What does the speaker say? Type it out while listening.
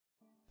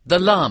The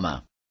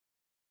Llama.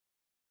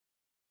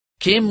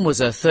 Kim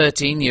was a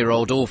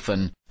 13-year-old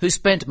orphan who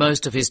spent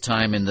most of his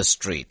time in the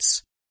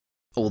streets.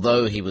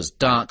 Although he was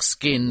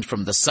dark-skinned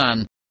from the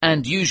sun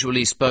and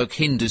usually spoke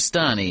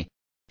Hindustani,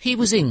 he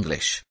was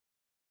English.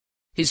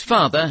 His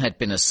father had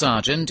been a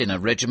sergeant in a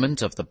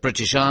regiment of the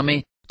British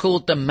Army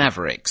called the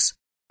Mavericks,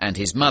 and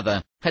his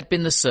mother had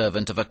been the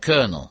servant of a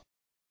colonel.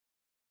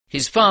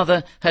 His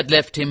father had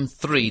left him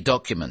 3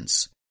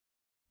 documents.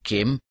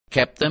 Kim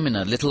kept them in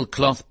a little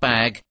cloth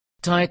bag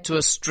tied to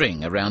a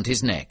string around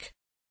his neck.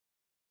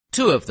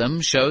 2 of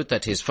them showed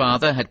that his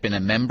father had been a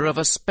member of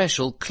a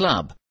special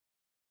club.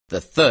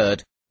 The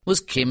 3rd was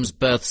Kim's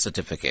birth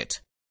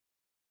certificate.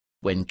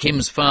 When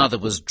Kim's father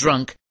was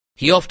drunk,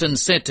 he often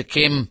said to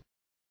Kim,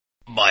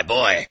 "My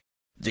boy,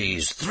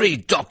 these 3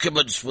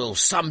 documents will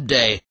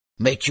someday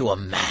make you a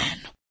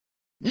man.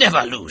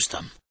 Never lose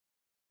them.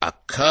 A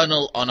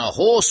colonel on a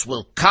horse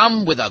will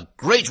come with a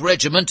great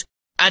regiment,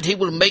 and he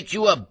will make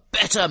you a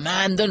better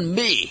man than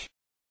me.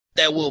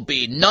 There will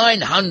be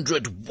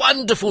 900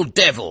 wonderful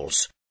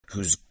devils,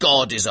 whose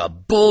god is a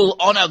bull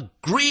on a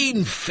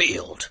green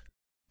field.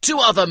 2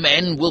 other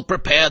men will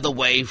prepare the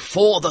way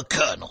for the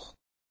colonel."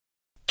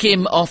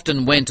 Kim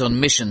often went on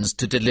missions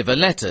to deliver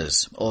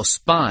letters or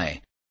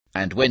spy,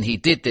 and when he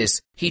did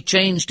this, he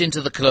changed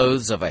into the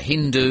clothes of a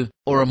Hindu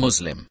or a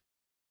Muslim.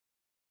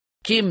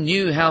 Kim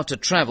knew how to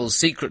travel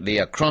secretly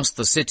across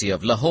the city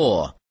of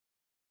Lahore.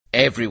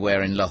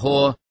 Everywhere in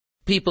Lahore,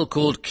 people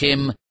called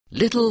Kim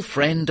Little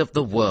Friend of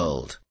the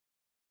World.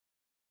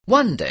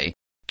 One day,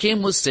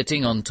 Kim was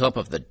sitting on top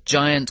of the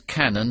giant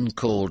cannon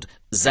called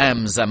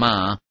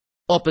Zam-Zamar,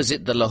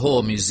 opposite the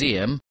Lahore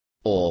Museum,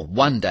 or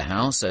Wonder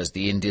House as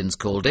the Indians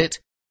called it.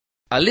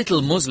 A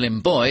little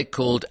Muslim boy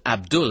called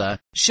Abdullah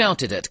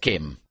shouted at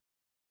Kim,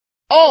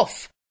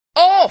 "Off!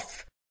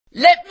 Off!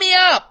 Let me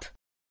up!"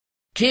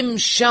 Kim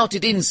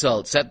shouted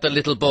insults at the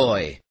little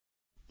boy.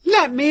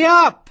 "Let me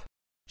up!"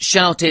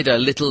 shouted a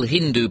little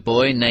Hindu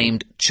boy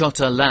named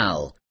Chota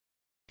Lal.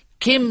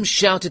 Kim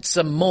shouted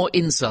some more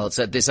insults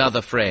at this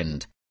other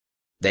friend.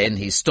 Then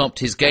he stopped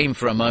his game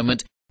for a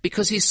moment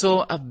because he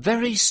saw a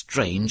very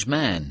strange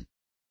man.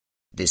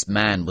 This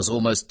man was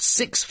almost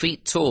 6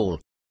 feet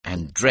tall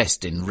and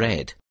dressed in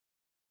red.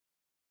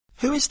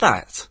 "Who is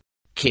that?"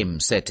 Kim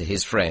said to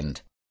his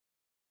friend.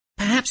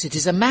 "Perhaps it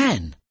is a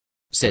man,"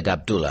 said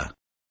Abdullah.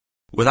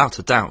 "Without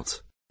a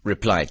doubt,"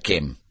 replied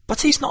Kim.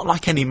 "But he's not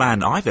like any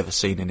man I've ever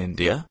seen in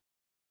India."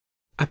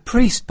 "A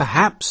priest,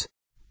 perhaps,"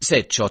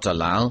 said Chota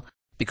Lal,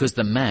 because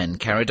the man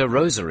carried a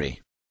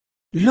rosary.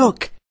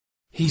 "Look,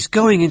 he's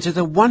going into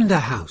the Wonder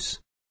House."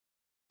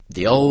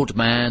 The old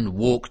man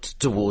walked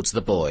towards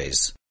the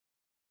boys.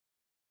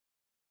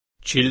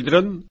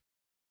 "Children,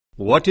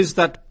 what is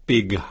that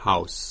big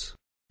house?"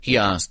 he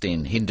asked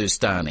in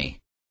Hindustani.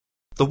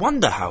 "The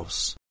Wonder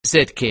House,"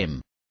 said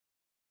Kim.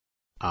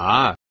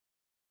 "Ah,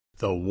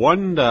 the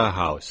Wonder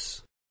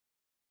House.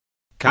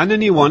 Can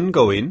anyone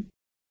go in?"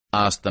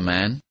 asked the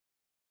man.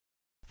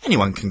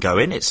 "Anyone can go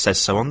in, it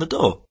says so on the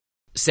door,"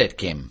 said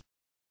Kim.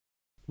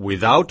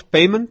 "Without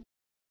payment?"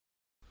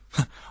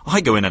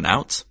 "I go in and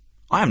out.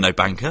 I am no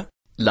banker,"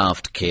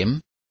 laughed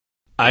Kim.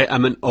 "I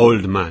am an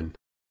old man.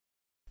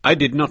 I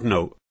did not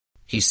know,"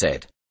 he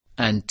said,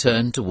 and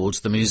turned towards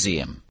the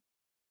museum.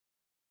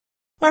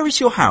 "Where is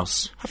your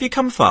house? Have you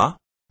come far?"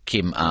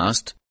 Kim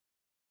asked.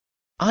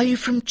 "Are you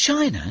from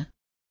China?"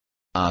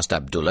 asked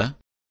Abdullah.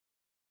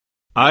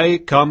 "I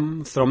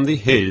come from the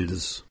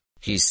hills,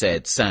 he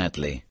said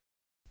sadly,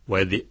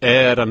 where the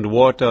air and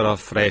water are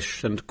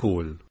fresh and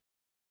cool.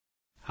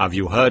 Have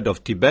you heard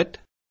of Tibet?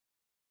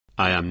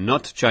 I am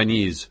not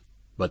Chinese,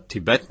 but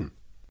Tibetan.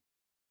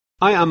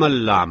 I am a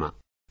Lama,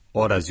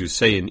 or as you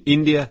say in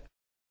India,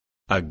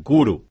 a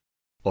guru,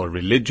 or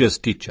religious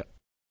teacher."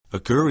 "A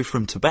guru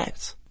from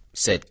Tibet?"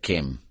 said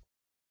Kim.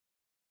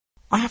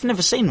 "I have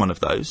never seen one of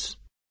those."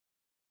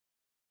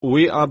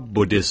 "We are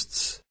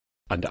Buddhists,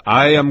 and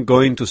I am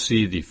going to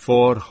see the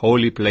 4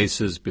 holy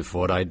places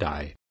before I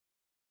die.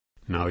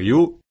 Now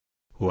you,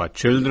 who are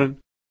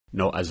children,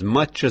 know as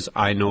much as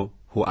I know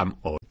who am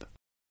old."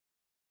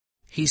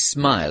 He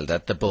smiled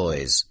at the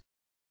boys.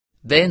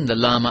 Then the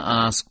Lama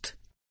asked,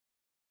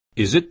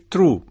 "Is it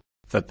true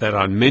that there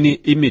are many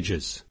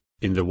images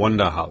in the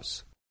Wonder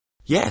House?"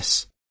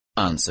 "Yes,"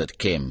 answered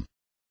Kim.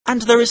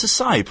 "and there is a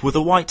Sahib with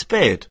a white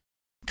beard.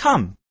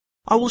 Come,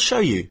 I will show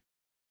you."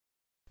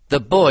 The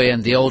boy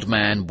and the old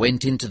man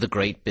went into the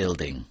great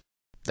building.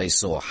 They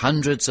saw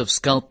hundreds of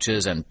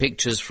sculptures and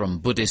pictures from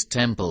Buddhist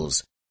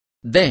temples.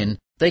 Then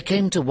they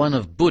came to one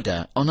of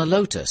Buddha on a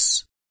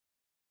lotus.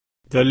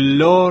 The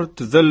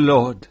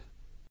Lord,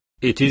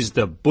 it is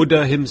the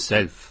Buddha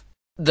himself,"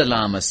 the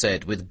Lama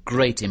said with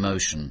great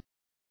emotion.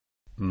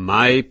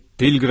 "My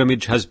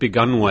pilgrimage has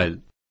begun well."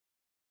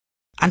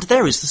 "And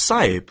there is the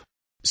Sahib,"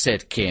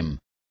 said Kim,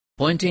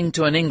 pointing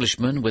to an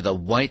Englishman with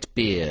a white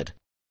beard.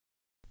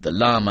 The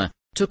Lama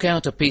took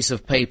out a piece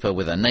of paper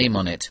with a name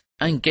on it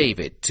and gave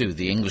it to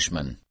the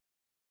Englishman.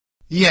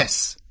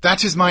 "Yes,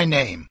 that is my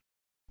name.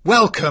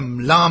 Welcome,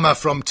 Lama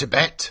from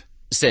Tibet,"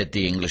 said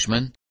the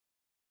Englishman.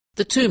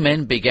 The two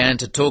men began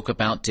to talk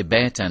about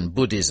Tibet and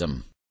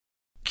Buddhism.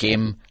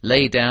 Kim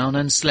lay down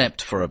and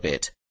slept for a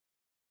bit.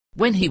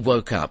 When he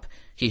woke up,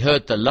 he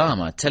heard the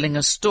Lama telling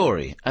a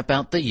story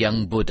about the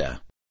young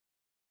Buddha.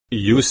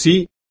 You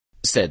see,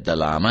 said the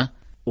Lama,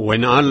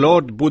 when our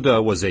Lord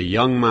Buddha was a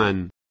young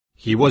man,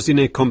 he was in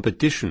a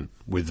competition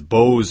with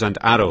bows and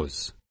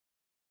arrows.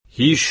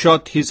 He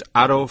shot his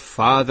arrow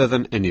farther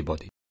than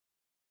anybody.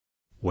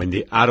 When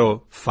the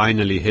arrow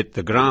finally hit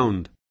the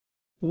ground,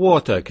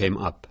 water came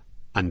up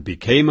and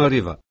became a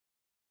river.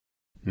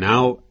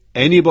 Now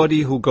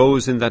anybody who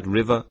goes in that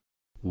river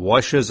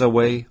washes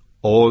away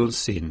all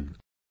sin.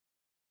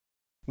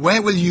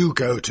 Where will you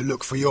go to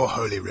look for your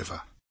holy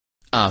river?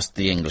 asked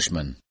the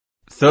Englishman.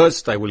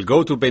 First I will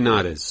go to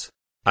Benares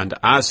and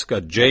ask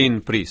a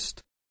Jain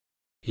priest.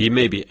 He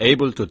may be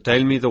able to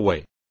tell me the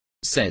way,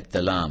 said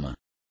the Lama.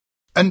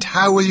 And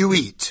how will you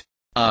eat?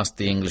 asked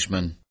the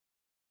Englishman.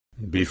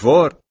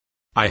 Before,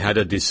 I had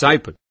a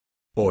disciple,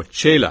 or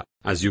chela,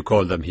 as you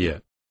call them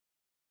here.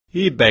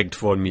 He begged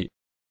for me,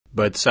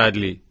 but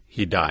sadly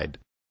he died.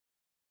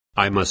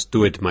 I must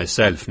do it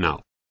myself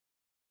now.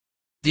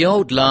 The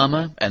old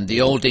Lama and the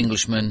old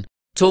Englishman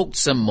talked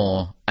some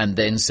more and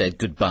then said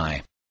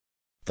goodbye.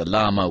 The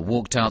Lama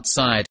walked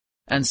outside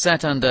and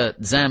sat under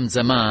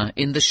Zamzama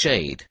in the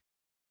shade.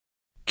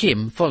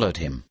 Kim followed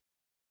him.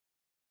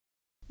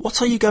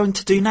 What are you going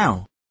to do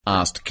now?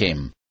 asked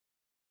Kim.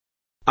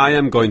 I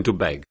am going to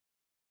beg.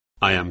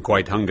 I am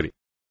quite hungry,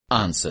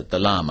 answered the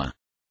Lama.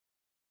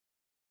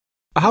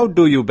 How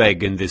do you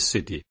beg in this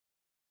city?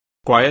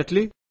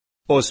 Quietly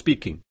or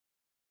speaking?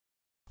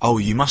 Oh,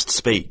 you must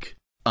speak,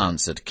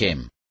 answered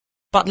Kim.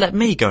 But let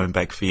me go and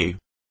beg for you.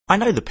 I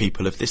know the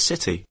people of this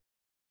city.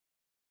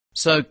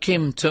 So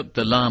Kim took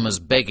the Lama's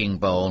begging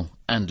bowl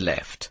and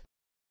left.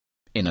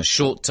 In a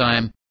short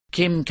time,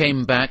 Kim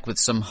came back with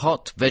some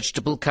hot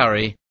vegetable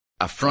curry,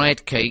 a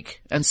fried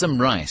cake and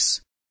some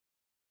rice.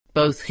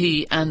 Both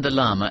he and the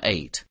Lama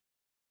ate.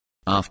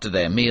 After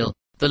their meal,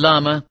 the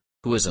Lama,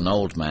 who was an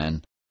old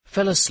man,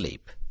 fell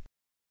asleep.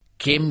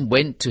 Kim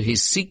went to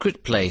his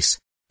secret place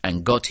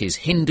and got his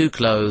Hindu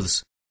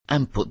clothes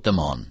and put them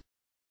on.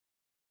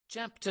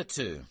 Chapter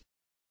 2.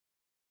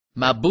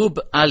 Mahbub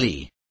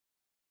Ali.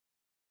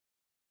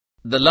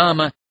 The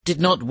Lama did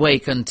not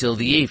wake until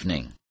the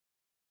evening.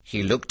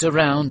 He looked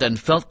around and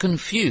felt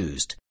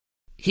confused.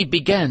 He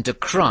began to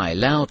cry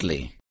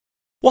loudly.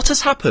 What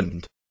has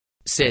happened?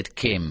 said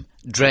Kim,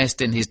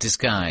 dressed in his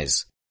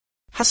disguise.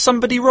 Has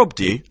somebody robbed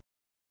you?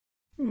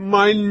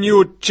 My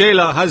new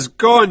chela has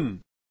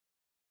gone.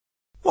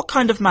 What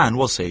kind of man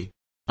was he?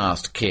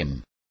 asked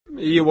Kim.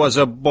 He was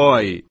a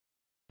boy,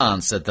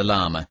 answered the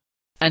Lama,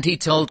 and he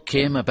told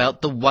Kim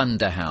about the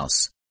Wonder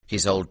House,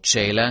 his old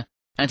chela,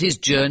 and his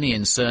journey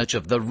in search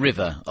of the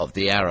river of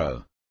the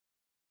arrow.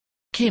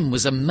 Kim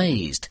was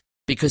amazed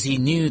because he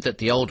knew that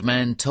the old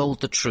man told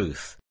the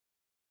truth.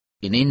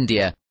 In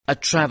India, a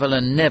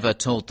traveller never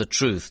told the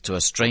truth to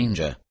a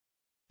stranger.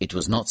 It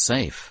was not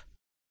safe.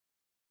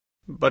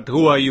 But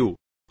who are you?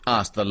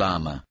 asked the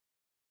Lama.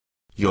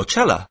 Your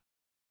chela,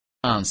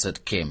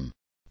 answered Kim.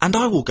 and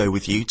I will go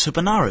with you to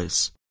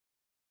Benares.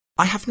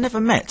 I have never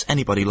met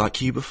anybody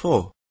like you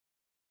before.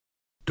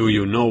 Do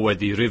you know where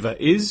the river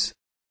is?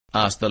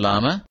 asked the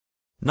Lama.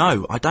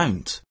 No, I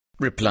don't,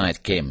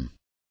 replied Kim.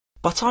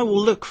 but I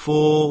will look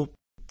for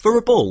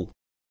a bull,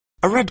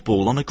 a red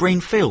bull on a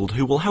green field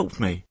who will help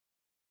me.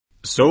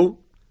 So,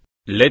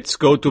 let's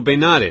go to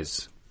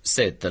Benares,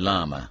 said the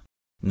Lama.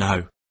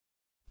 No,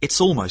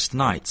 it's almost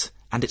night,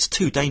 and it's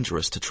too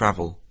dangerous to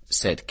travel,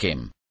 said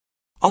Kim.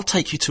 I'll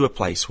take you to a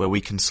place where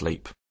we can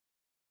sleep.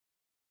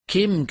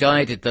 Kim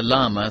guided the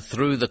Lama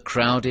through the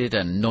crowded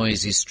and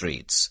noisy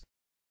streets.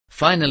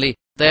 Finally,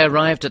 they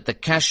arrived at the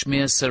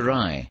Kashmir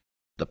Sarai,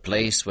 the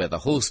place where the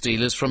horse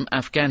dealers from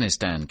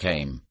Afghanistan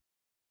came.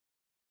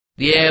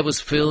 The air was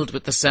filled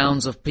with the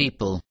sounds of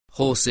people,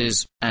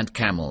 horses and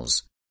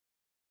camels.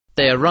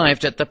 They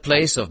arrived at the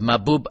place of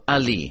Mahbub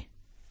Ali,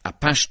 a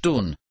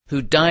Pashtun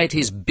who dyed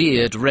his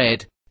beard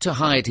red to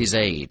hide his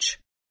age.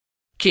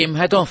 Kim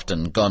had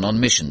often gone on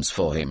missions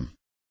for him.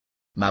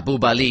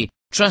 Mahbub Ali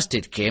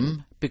trusted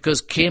Kim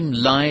because Kim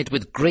lied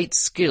with great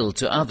skill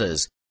to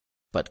others,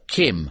 but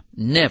Kim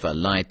never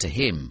lied to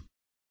him.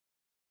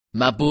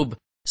 Mahbub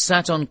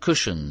sat on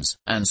cushions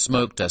and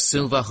smoked a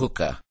silver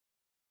hookah.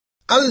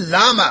 A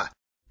llama!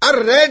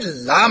 A red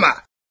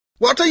llama!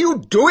 What are you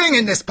doing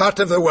in this part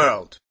of the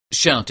world?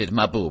 shouted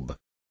Mahbub.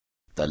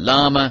 The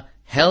Lama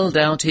held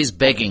out his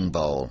begging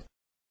bowl.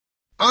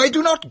 I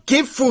do not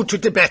give food to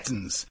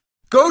Tibetans.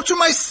 Go to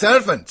my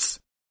servants.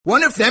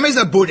 One of them is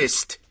a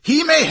Buddhist.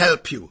 He may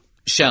help you,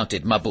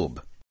 shouted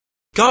Mahbub.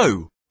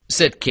 Go,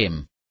 said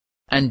Kim,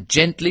 and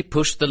gently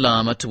pushed the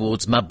Lama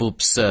towards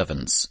Mahbub's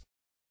servants.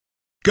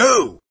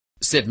 Go,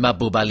 said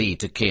Mahbub Ali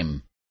to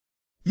Kim.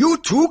 You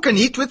too can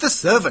eat with the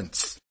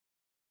servants.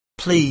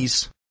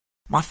 please.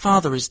 My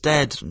father is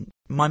dead.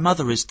 My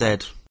mother is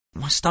dead.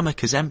 My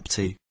stomach is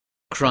empty,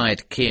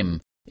 cried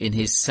Kim in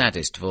his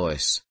saddest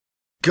voice.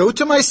 Go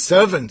to my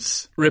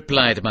servants,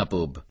 replied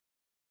Mahbub.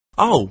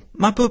 Oh,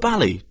 Mahbub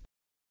Ali,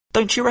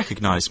 Don't you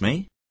recognise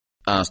me?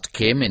 asked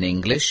Kim in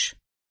English.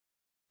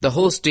 The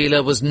horse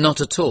dealer was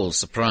not at all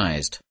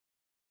surprised.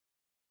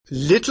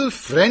 Little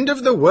friend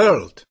of the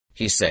world,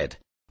 he said.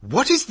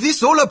 What is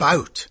this all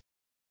about?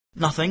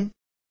 Nothing.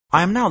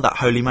 I am now that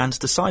holy man's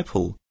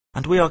disciple,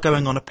 and we are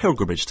going on a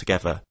pilgrimage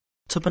together.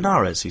 To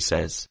Benares, he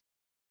says.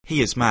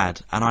 He is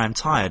mad, and I am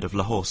tired of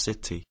Lahore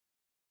city.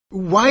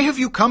 Why have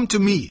you come to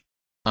me?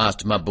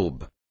 asked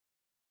Mahbub.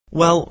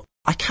 Well,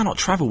 I cannot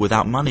travel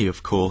without money,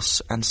 of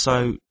course, and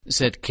so,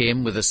 said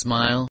Kim with a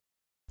smile.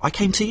 I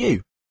came to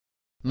you.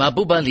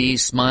 Mahbub Ali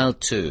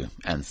smiled too,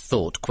 and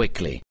thought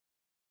quickly.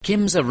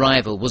 Kim's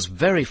arrival was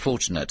very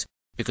fortunate,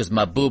 because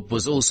Mahbub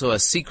was also a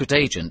secret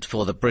agent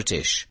for the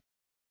British.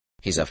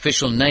 His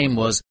official name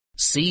was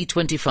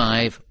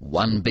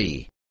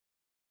C25-1B.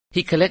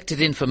 He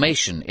collected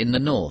information in the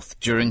north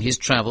during his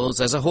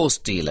travels as a horse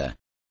dealer.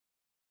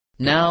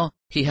 Now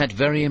he had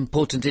very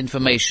important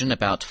information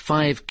about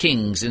 5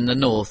 kings in the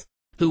north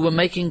who were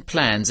making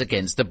plans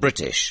against the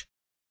British.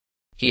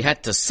 He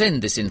had to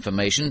send this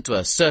information to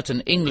a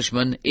certain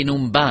Englishman in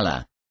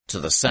Umballa, to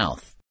the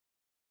south.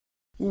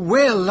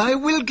 Well, I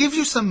will give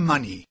you some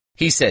money,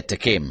 he said to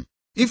Kim.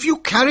 If you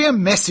carry a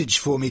message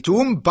for me to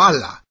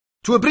Umballa,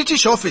 to a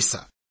British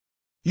officer,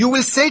 you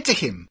will say to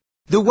him,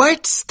 the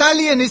white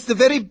stallion is the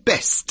very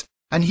best,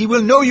 and he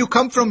will know you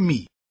come from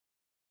me.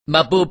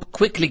 Mahbub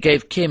quickly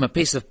gave Kim a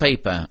piece of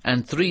paper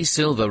and 3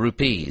 silver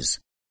rupees.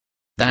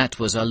 That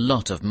was a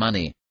lot of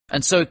money,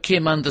 and so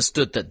Kim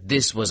understood that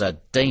this was a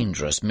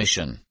dangerous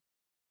mission.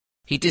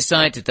 He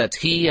decided that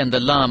he and the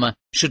Lama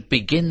should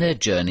begin their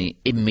journey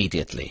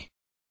immediately.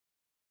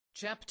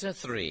 Chapter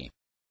 3.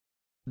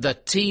 The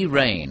Tea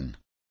Rain.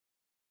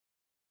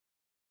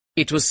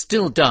 It was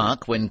still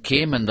dark when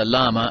Kim and the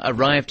Lama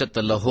arrived at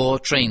the Lahore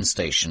train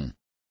station.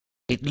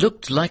 It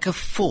looked like a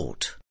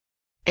fort.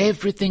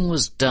 Everything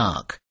was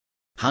dark.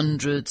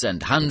 Hundreds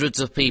and hundreds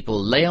of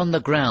people lay on the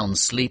ground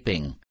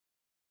sleeping.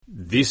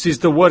 This is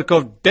the work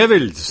of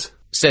devils,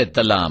 said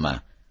the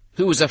Lama,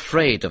 who was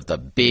afraid of the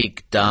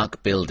big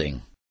dark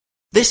building.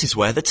 This is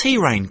where the tea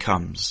rain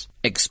comes,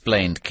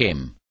 explained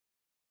Kim.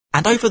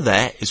 And over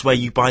there is where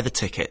you buy the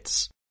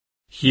tickets.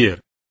 Here,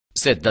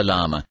 said the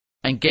Lama,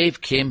 and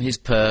gave Kim his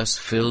purse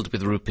filled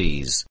with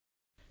rupees.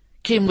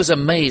 Kim was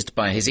amazed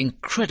by his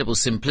incredible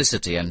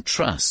simplicity and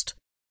trust.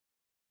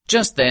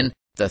 Just then,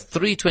 the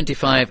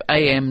 3:25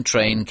 a.m.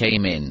 train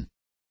came in.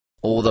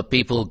 All the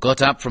people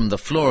got up from the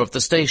floor of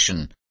the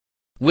station.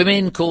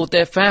 Women called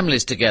their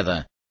families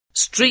together.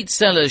 Street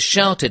sellers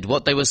shouted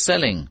what they were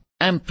selling,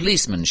 and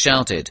policemen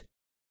shouted.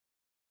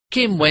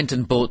 Kim went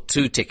and bought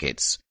 2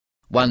 tickets,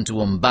 one to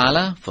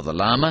Umballa for the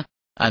Lama,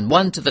 and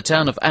one to the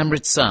town of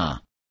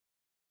Amritsar.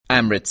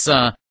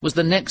 Amritsar was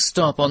the next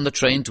stop on the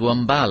train to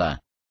Umballa,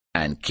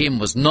 and Kim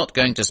was not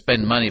going to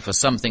spend money for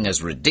something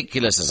as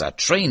ridiculous as a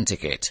train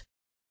ticket.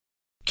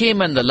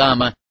 Kim and the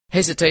Lama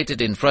hesitated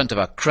in front of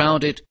a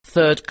crowded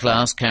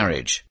third-class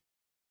carriage.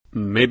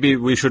 Maybe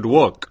we should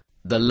walk,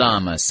 the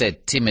Lama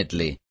said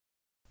timidly.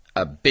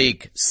 A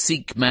big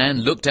Sikh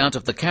man looked out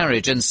of the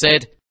carriage and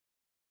said,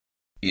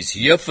 Is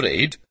he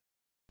afraid?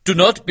 Do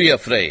not be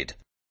afraid.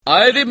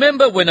 I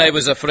remember when I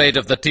was afraid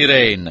of the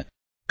terrain.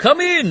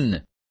 Come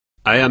in.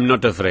 I am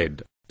not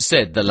afraid,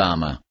 said the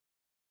Lama.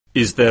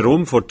 Is there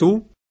room for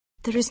 2?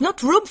 There is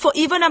not room for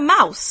even a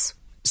mouse,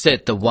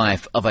 said the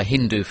wife of a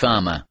Hindu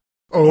farmer.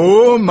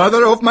 Oh,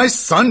 mother of my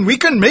son, we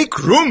can make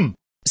room,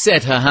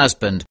 said her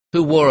husband,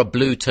 who wore a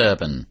blue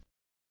turban.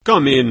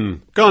 Come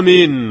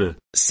in,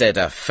 said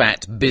a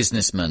fat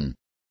businessman.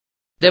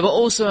 There were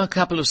also a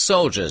couple of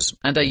soldiers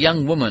and a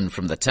young woman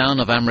from the town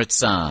of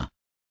Amritsar.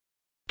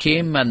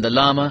 Kim and the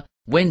Lama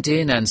went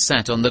in and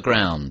sat on the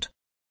ground.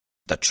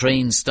 The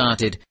train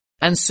started,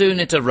 and soon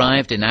it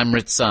arrived in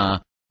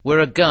Amritsar, where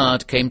a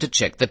guard came to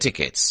check the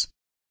tickets.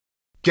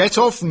 Get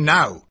off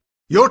now.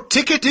 Your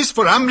ticket is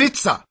for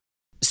Amritsar,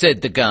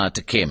 said the guard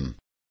to Kim.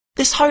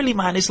 This holy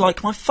man is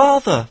like my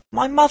father,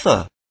 my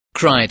mother,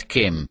 cried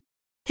Kim.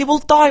 He will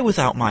die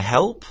without my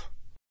help.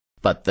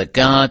 But the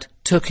guard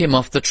took him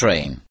off the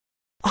train.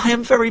 I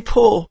am very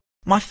poor.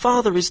 My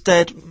father is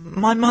dead.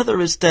 My mother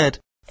is dead.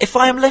 If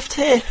I am left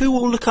here, who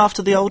will look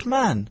after the old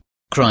man?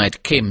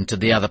 Cried Kim to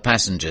the other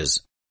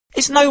passengers.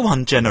 Is no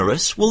one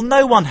generous? Will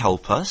no one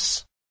help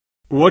us?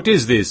 What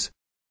is this?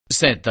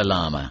 Said the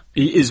Lama.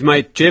 He is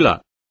my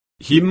chela.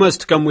 He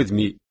must come with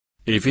me.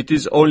 If it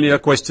is only a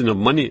question of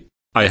money,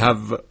 I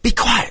have... Be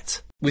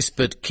quiet,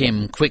 whispered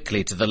Kim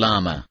quickly to the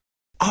Lama.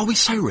 Are we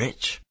so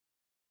rich?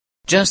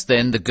 Just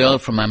then the girl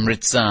from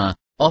Amritsar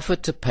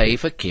offered to pay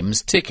for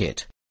Kim's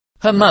ticket.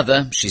 Her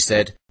mother, she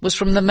said, was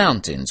from the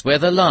mountains where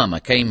the Lama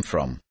came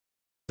from.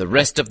 The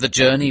rest of the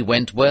journey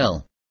went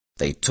well.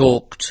 They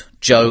talked,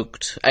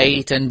 joked,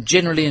 ate, and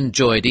generally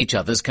enjoyed each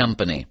other's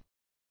company.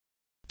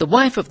 The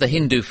wife of the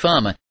Hindu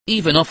farmer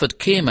even offered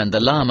Kim and the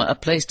Lama a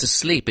place to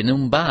sleep in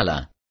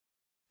Umballa.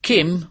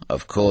 Kim,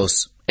 of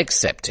course,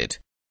 accepted.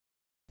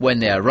 When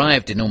they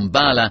arrived in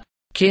Umballa,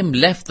 Kim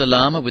left the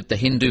Lama with the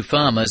Hindu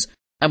farmers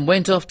and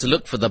went off to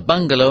look for the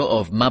bungalow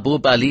of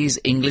Mahbub Ali's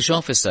English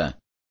officer.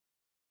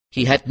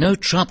 He had no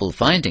trouble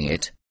finding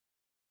it.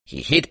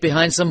 He hid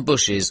behind some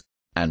bushes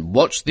and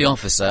watched the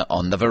officer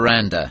on the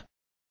veranda.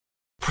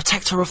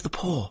 Protector of the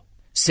poor,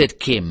 said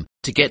Kim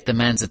to get the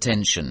man's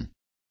attention.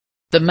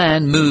 The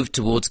man moved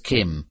towards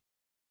Kim.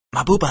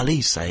 Mahbub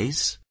Ali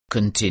says,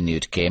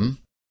 continued Kim.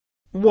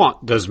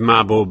 What does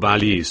Mahbub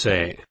Ali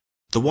say?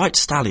 the white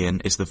stallion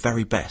is the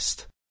very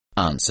best,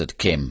 answered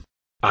Kim.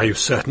 Are you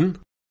certain?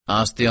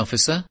 asked the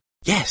officer.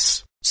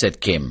 Yes, said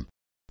Kim,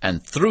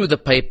 and threw the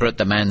paper at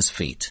the man's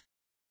feet.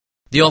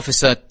 The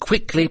officer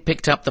quickly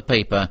picked up the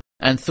paper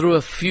and threw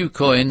a few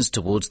coins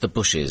towards the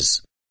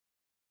bushes.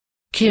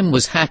 Kim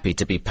was happy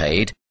to be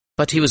paid,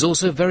 but he was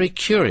also very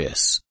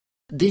curious.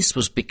 This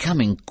was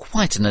becoming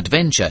quite an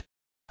adventure,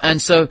 and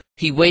so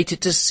he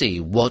waited to see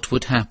what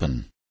would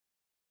happen.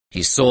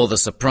 He saw the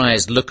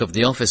surprised look of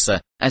the officer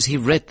as he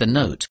read the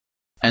note,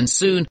 and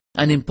soon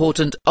an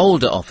important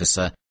older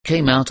officer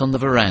came out on the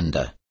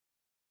veranda.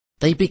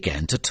 They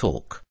began to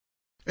talk.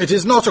 It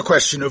is not a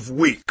question of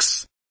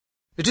weeks.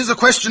 It is a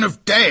question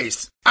of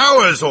days,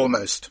 hours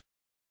almost.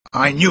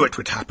 I knew it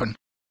would happen,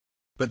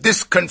 but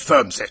this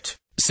confirms it,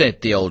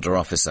 said the older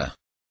officer.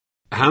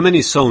 How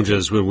many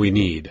soldiers will we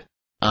need?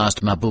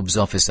 asked Mahbub's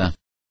officer.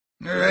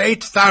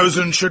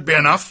 8,000 should be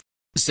enough,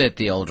 said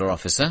the older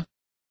officer.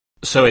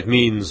 So it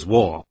means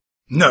war.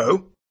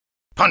 No,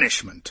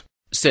 punishment,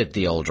 said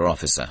the older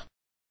officer.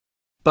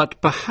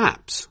 But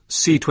perhaps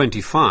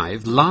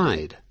C-25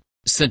 lied,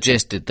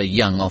 suggested the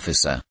young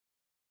officer.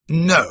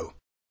 No.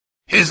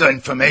 His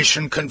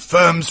information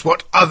confirms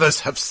what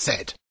others have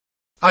said.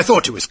 I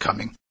thought he was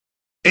coming.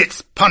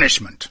 It's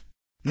punishment,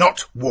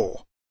 not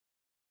war.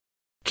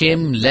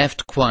 Kim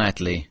left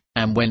quietly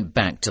and went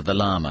back to the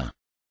llama.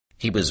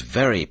 He was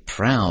very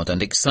proud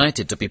and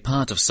excited to be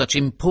part of such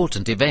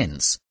important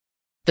events.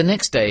 The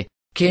next day,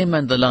 Kim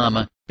and the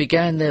llama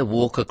began their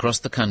walk across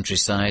the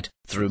countryside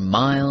through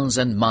miles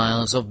and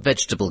miles of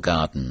vegetable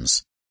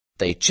gardens.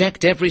 They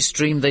checked every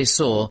stream they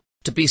saw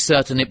to be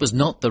certain it was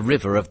not the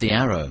river of the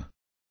Arrow.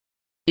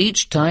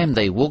 Each time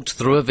they walked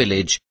through a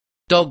village,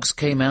 dogs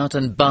came out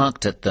and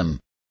barked at them.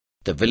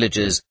 The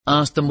villagers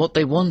asked them what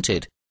they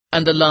wanted,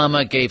 and the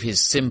llama gave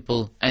his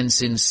simple and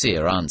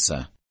sincere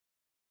answer.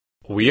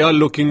 We are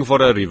looking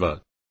for a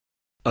river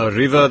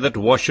that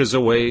washes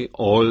away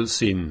all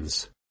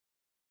sins.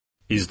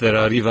 Is there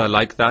a river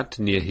like that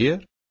near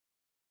here?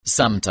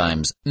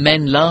 Sometimes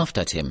men laughed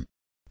at him,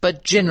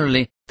 but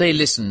generally they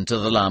listened to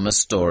the llama's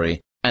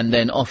story and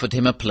then offered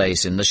him a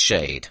place in the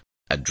shade,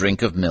 a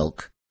drink of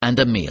milk, and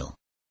a meal.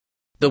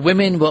 The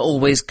women were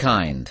always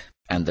kind,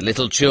 and the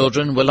little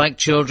children were like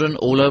children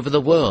all over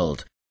the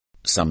world,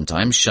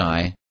 sometimes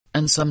shy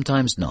and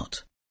sometimes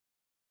not.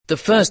 The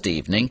first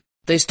evening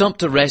they stopped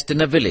to rest in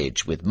a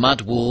village with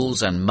mud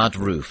walls and mud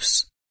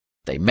roofs.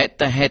 They met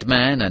the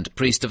headman and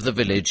priest of the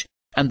village,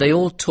 and they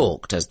all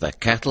talked as the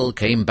cattle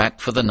came back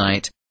for the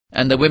night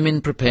and the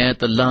women prepared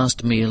the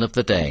last meal of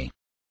the day.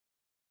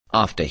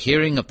 After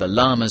hearing of the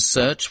llama's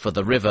search for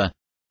the river,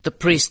 the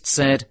priest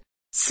said,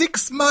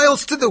 6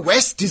 miles to the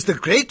west is the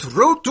great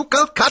road to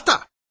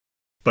Calcutta.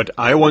 But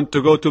I want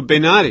to go to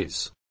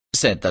Benares,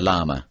 said the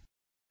llama.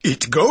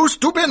 It goes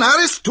to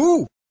Benares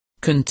too,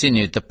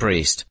 continued the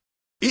priest.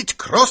 It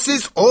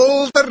crosses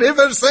all the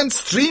rivers and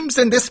streams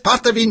in this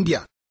part of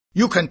India.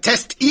 You can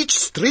test each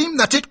stream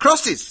that it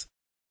crosses.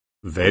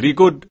 Very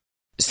good,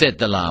 said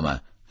the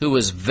llama, who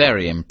was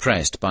very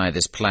impressed by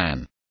this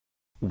plan.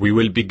 We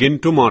will begin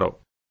tomorrow.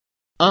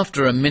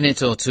 After a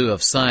minute or two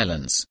of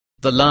silence,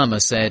 the llama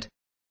said,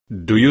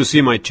 Do you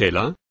see my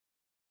chela?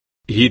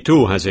 He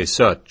too has a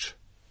search.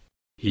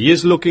 He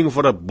is looking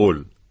for a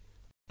bull,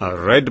 a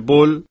red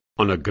bull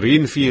on a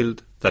green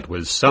field that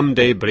will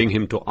someday bring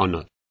him to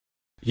honor.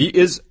 He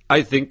is,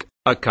 I think,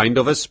 a kind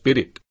of a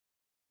spirit.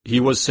 He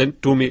was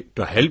sent to me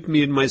to help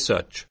me in my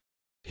search.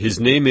 His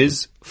name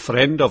is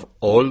Friend of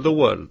All the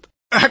World.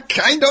 A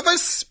kind of a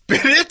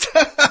spirit?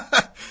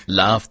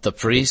 laughed the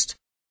priest.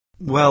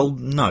 Well,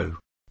 no,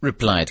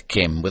 replied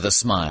Kim with a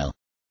smile.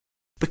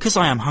 because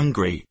I am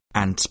hungry,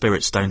 and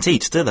spirits don't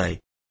eat, do they?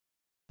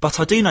 But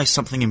I do know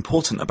something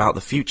important about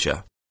the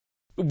future.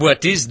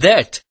 What is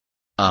that?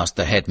 asked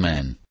the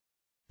headman.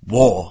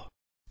 War,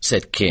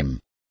 said Kim.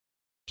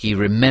 He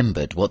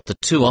remembered what the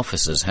two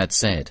officers had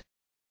said.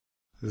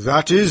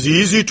 That is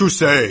easy to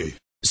say,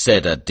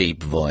 said a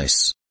deep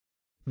voice.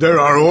 There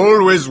are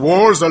always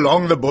wars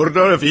along the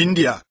border of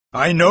India,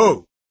 I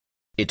know.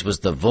 It was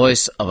the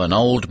voice of an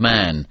old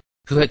man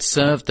who had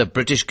served the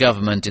British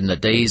government in the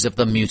days of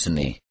the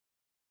mutiny.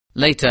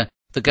 Later,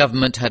 the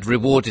government had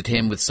rewarded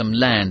him with some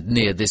land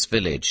near this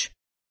village.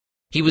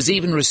 He was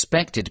even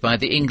respected by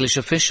the English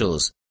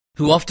officials,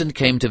 who often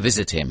came to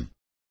visit him.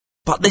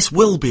 But this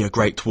will be a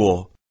great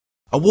war.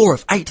 A war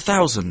of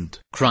 8,000.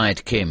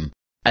 cried Kim,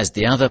 as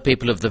the other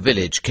people of the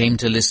village came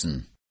to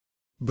listen.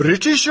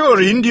 British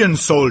or Indian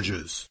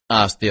soldiers?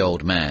 asked the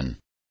old man.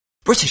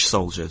 British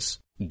soldiers.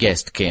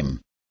 Guessed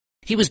Kim.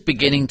 He was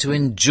beginning to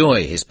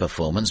enjoy his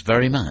performance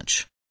very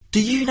much.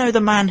 Do you know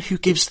the man who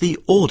gives the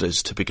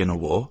orders to begin a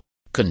war?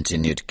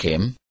 Continued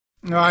Kim.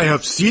 I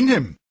have seen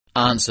him.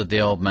 Answered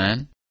the old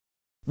man.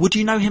 Would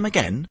you know him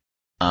again?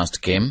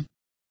 Asked Kim.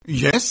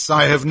 Yes,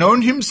 I have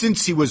known him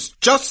since he was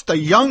just a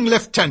young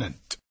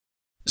lieutenant,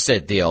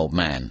 said the old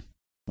man.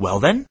 Well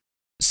then,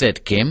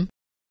 Said Kim,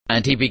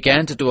 and he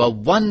began to do a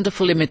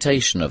wonderful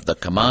imitation of the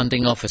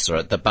commanding officer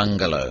at the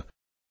bungalow.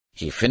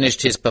 He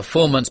finished his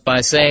performance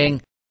by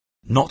saying,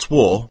 not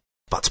war,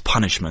 but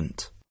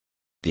punishment.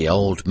 The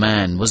old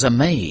man was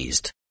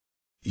amazed.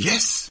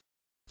 Yes,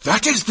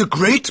 that is the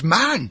great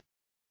man.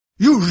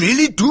 You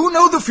really do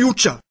know the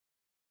future.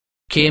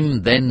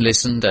 Kim then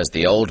listened as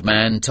the old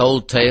man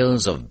told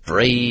tales of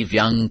brave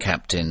young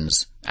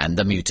captains and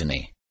the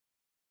mutiny.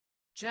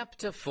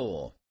 Chapter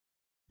 4.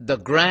 The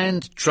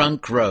Grand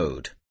Trunk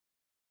Road.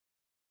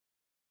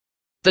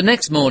 The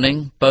next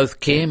morning, both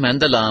Kim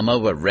and the llama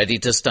were ready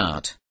to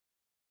start.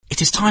 It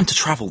is time to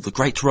travel the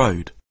great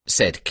road,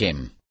 said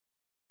Kim.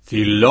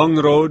 The long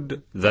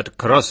road that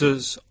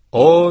crosses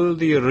all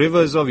the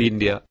rivers of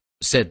India,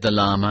 said the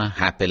llama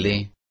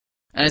happily.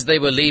 As they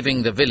were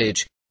leaving the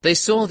village, they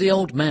saw the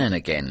old man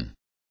again.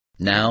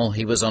 Now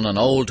he was on an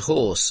old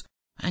horse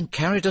and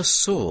carried a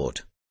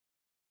sword.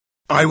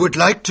 I would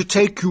like to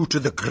take you to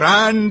the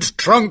Grand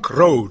Trunk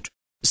Road,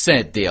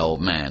 said the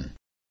old man.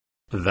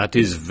 That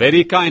is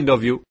very kind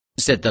of you,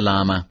 said the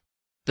llama.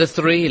 The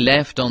three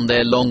left on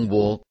their long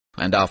walk,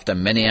 and after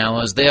many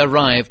hours they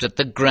arrived at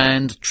the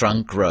Grand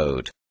Trunk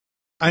Road.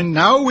 And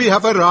now we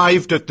have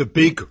arrived at the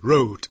big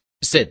road,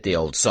 said the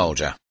old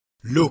soldier.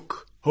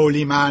 Look,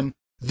 holy man,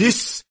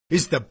 this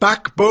is the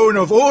backbone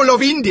of all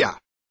of India.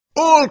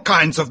 All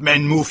kinds of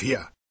men move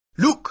here.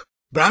 Look,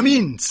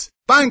 Brahmins,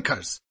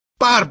 bankers,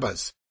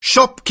 barbers,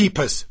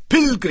 shopkeepers,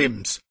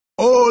 pilgrims,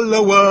 all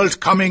the world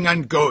coming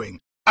and going.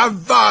 A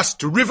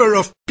vast river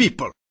of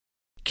people.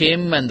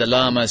 Kim and the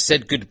llama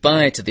said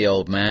goodbye to the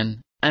old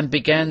man and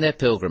began their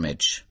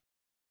pilgrimage.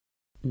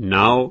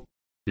 Now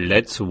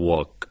let's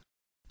walk,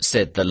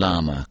 said the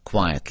llama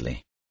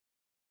quietly.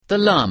 The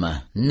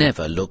llama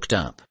never looked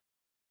up.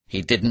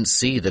 He didn't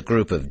see the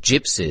group of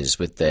gypsies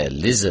with their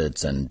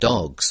lizards and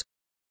dogs,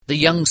 the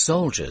young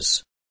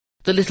soldiers,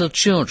 the little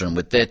children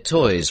with their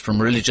toys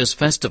from religious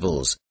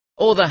festivals,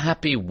 or the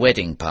happy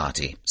wedding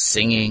party,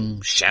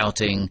 singing,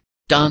 shouting,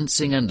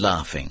 dancing and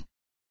laughing.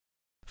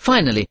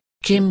 Finally,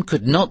 Kim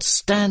could not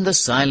stand the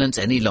silence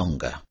any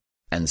longer,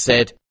 and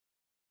said,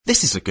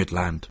 This is a good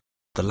land,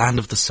 the land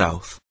of the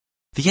south.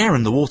 The air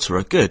and the water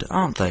are good,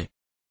 aren't they?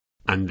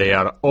 And they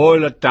are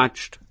all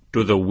attached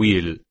to the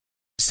wheel,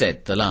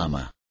 said the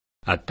llama.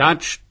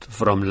 Attached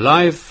from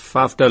life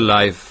after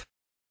life.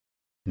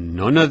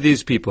 None of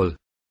these people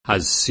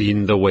has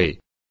seen the way.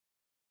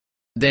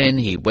 Then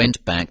he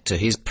went back to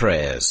his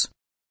prayers.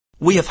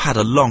 We have had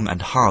a long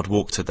and hard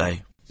walk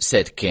today,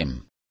 said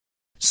Kim.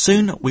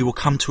 Soon we will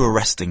come to a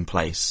resting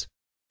place.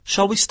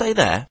 Shall we stay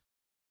there?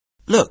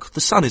 Look,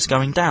 the sun is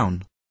going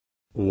down.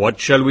 What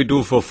shall we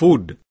do for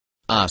food?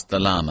 asked the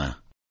llama.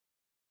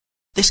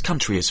 This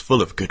country is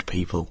full of good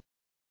people.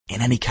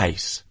 In any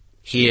case,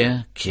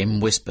 here Kim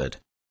whispered,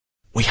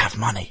 we have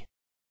money.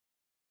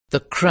 The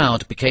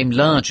crowd became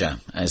larger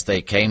as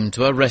they came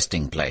to a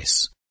resting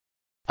place.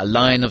 A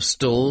line of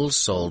stalls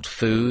sold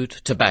food,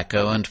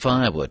 tobacco and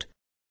firewood.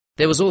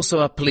 There was also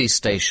a police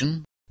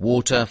station,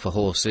 water for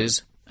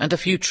horses, and a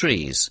few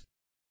trees.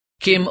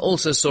 Kim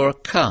also saw a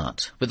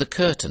cart with a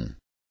curtain.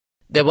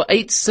 There were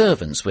 8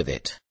 servants with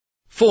it.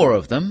 4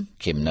 of them,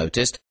 Kim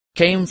noticed,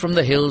 came from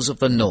the hills of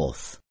the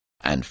north,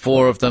 and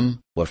 4 of them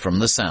were from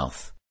the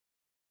south.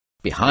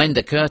 Behind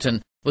the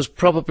curtain was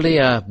probably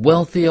a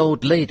wealthy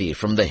old lady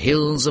from the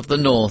hills of the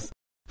north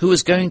who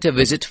was going to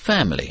visit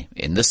family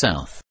in the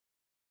south.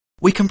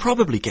 We can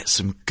probably get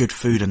some good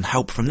food and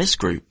help from this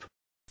group,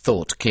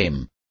 thought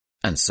Kim,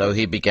 and so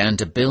he began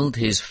to build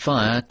his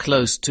fire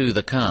close to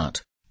the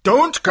cart.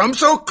 Don't come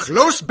so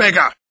close,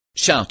 beggar!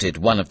 shouted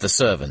one of the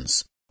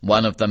servants,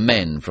 one of the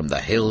men from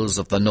the hills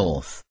of the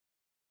north.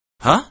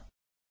 Huh?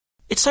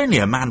 It's only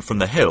a man from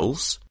the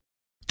hills.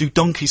 Do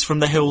donkeys from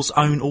the hills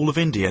own all of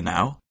India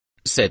now?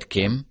 said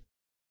Kim.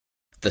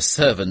 The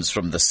servants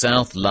from the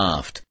south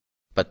laughed,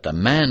 but the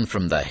man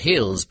from the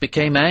hills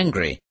became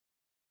angry.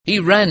 He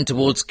ran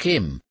towards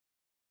Kim,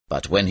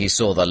 but when he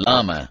saw the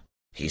llama,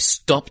 he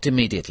stopped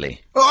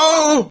immediately.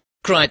 Oh!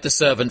 cried the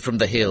servant from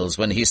the hills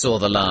when he saw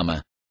the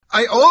llama.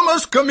 I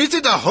almost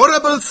committed a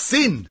horrible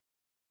sin.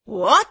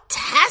 What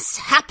has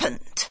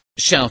happened?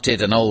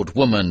 shouted an old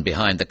woman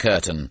behind the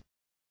curtain.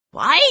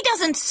 Why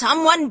doesn't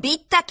someone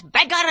beat that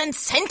beggar and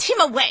send him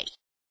away?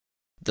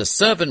 The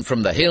servant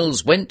from the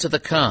hills went to the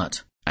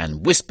cart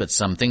and whispered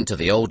something to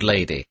the old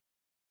lady.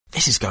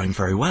 This is going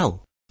very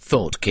well,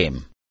 thought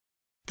Kim.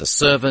 The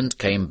servant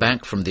came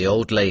back from the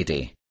old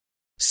lady.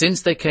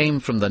 Since they came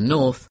from the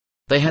north,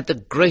 they had the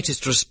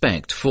greatest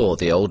respect for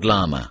the old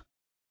llama.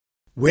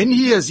 When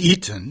he has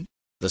eaten,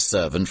 the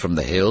servant from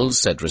the hills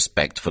said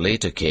respectfully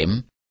to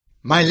Kim,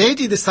 my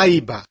lady the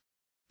Sahiba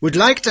would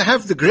like to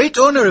have the great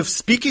honour of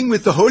speaking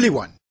with the Holy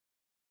One.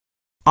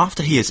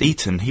 After he has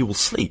eaten, he will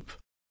sleep,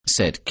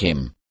 said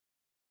Kim.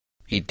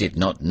 He did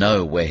not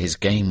know where his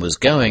game was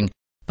going,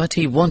 but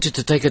he wanted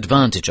to take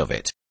advantage of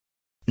it.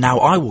 Now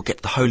I will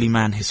get the holy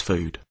man his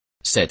food,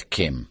 said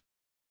Kim.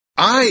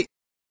 I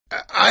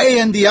I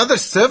and the other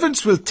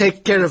servants will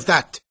take care of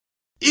that,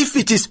 if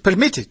it is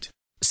permitted,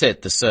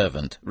 said the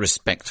servant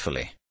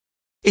respectfully.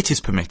 It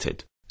is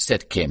permitted,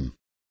 said Kim.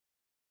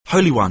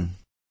 Holy One,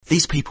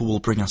 these people will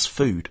bring us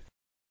food.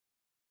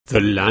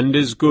 The land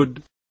is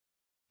good.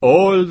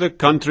 All the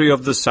country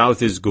of the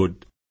south is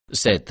good,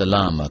 said the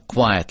Lama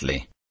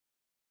quietly.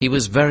 He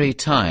was very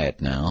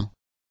tired now.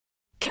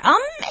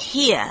 Come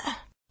here.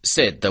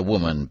 Said the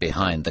woman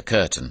behind the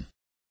curtain.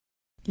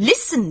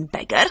 Listen,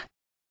 beggar.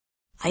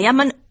 I am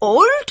an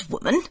old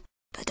woman,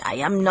 but I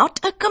am not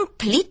a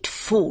complete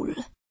fool.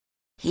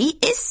 He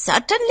is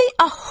certainly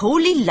a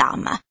holy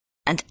Lama,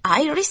 and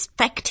I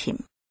respect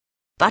him.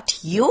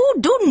 But you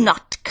do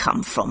not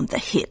come from the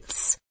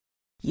hills.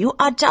 You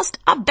are just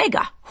a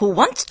beggar who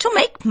wants to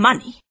make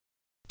money.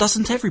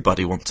 Doesn't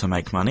everybody want to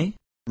make money?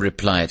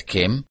 Replied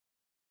Kim.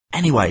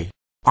 Anyway,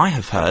 I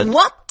have heard...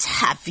 What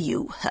have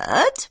you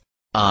heard?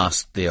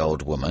 Asked the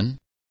old woman.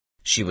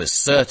 She was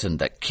certain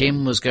that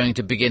Kim was going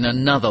to begin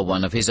another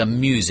one of his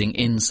amusing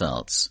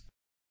insults.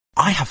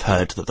 I have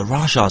heard that the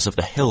Rajas of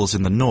the hills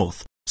in the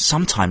north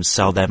sometimes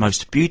sell their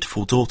most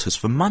beautiful daughters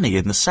for money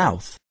in the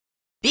south.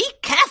 Be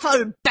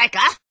careful, beggar!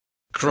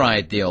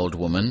 Cried the old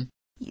woman.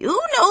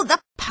 You know the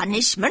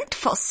punishment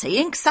for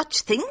saying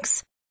such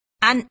things?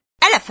 An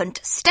elephant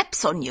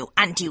steps on you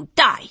and you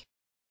die.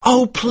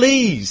 Oh,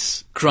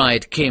 please!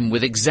 Cried Kim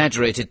with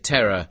exaggerated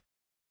terror.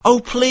 Oh,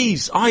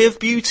 please, Eye of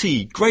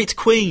Beauty, great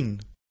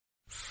queen!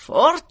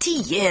 40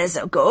 years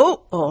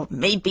ago, or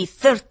maybe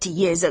 30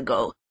 years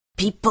ago,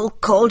 people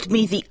called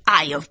me the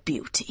Eye of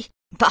Beauty,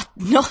 but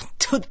not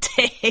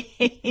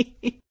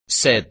today,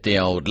 said the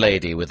old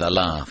lady with a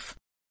laugh.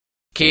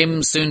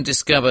 Kim soon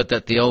discovered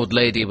that the old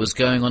lady was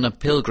going on a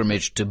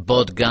pilgrimage to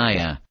Bodh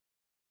Gaya.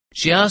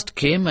 She asked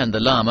Kim and the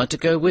Lama to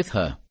go with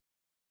her.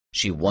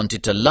 She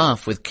wanted to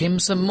laugh with Kim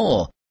some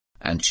more,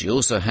 and she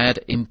also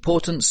had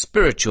important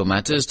spiritual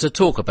matters to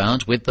talk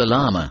about with the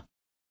Lama.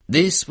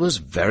 This was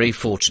very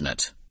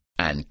fortunate,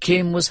 and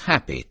Kim was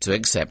happy to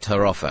accept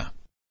her offer.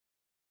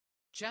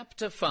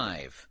 Chapter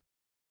 5.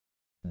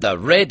 The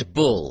Red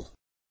Bull.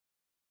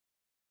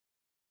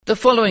 The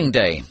following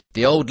day,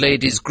 the old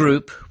lady's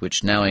group,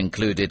 which now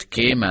included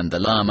Kim and the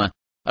Lama,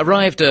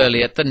 arrived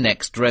early at the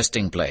next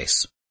resting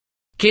place.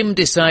 Kim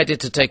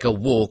decided to take a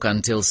walk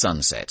until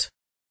sunset.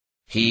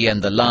 He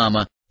and the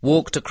Lama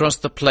walked across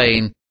the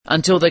plain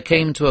until they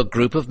came to a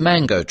group of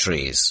mango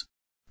trees.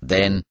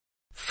 Then,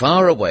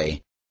 far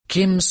away,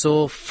 Kim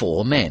saw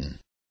 4 men.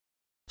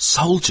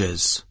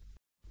 Soldiers.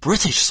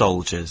 British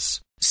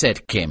soldiers,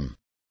 said Kim.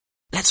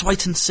 Let's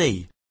wait and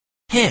see.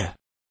 Here,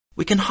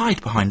 we can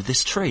hide behind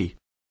this tree.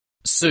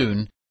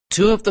 Soon,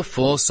 2 of the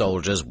 4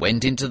 soldiers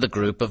went into the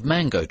group of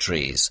mango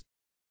trees.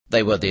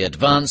 They were the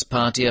advance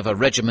party of a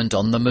regiment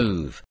on the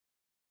move.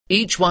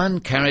 Each one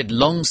carried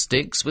long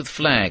sticks with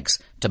flags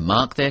to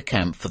mark their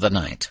camp for the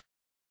night.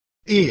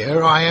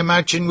 Here, I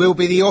imagine, will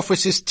be the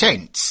officers'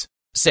 tents,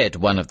 said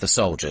one of the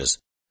soldiers,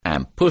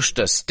 and pushed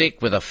a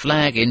stick with a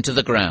flag into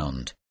the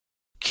ground.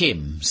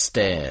 Kim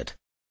stared.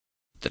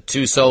 The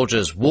 2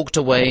 soldiers walked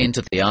away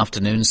into the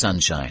afternoon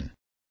sunshine.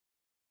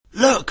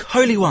 Look,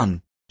 Holy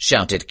One,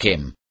 shouted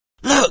Kim.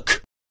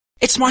 Look!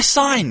 It's my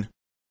sign!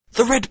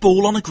 The red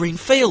ball on a green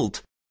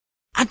field.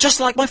 And just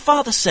like my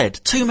father said,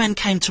 2 men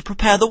came to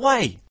prepare the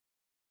way.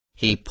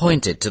 He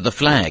pointed to the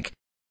flag.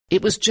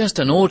 It was just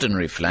an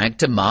ordinary flag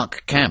to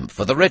mark camp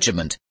for the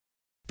regiment.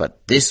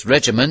 But this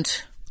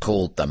regiment,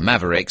 called the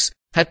Mavericks,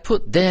 had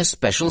put their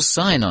special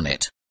sign on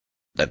it.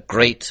 The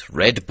great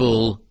red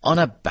bull on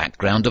a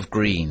background of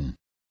green.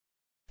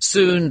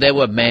 Soon there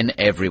were men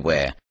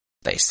everywhere.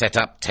 They set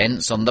up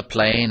tents on the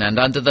plain and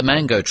under the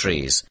mango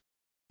trees.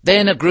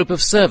 Then a group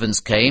of servants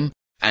came,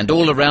 and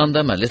all around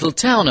them a little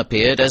town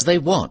appeared as they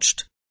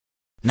watched.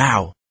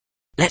 Now,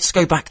 let's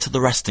go back to the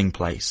resting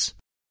place.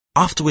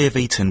 After we have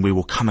eaten, we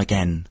will come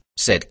again,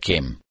 said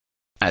Kim.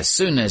 As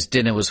soon as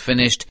dinner was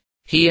finished,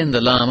 he and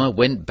the Lama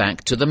went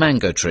back to the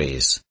mango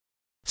trees.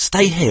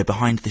 Stay here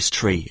behind this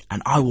tree,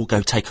 and I will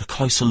go take a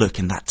closer look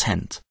in that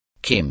tent,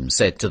 Kim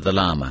said to the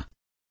Lama.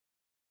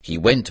 He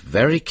went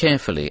very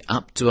carefully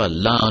up to a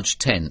large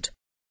tent.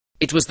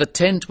 It was the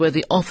tent where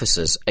the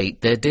officers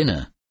ate their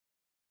dinner.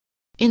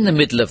 In the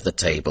middle of the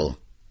table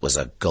was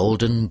a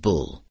golden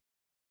bull.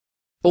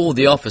 All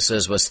the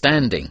officers were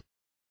standing.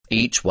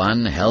 Each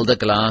one held a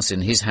glass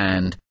in his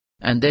hand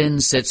and then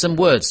said some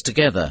words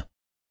together.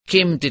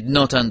 Kim did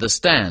not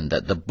understand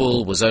that the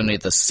bull was only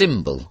the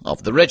symbol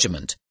of the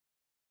regiment.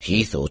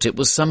 He thought it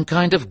was some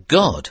kind of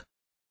god.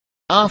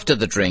 After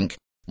the drink,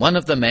 one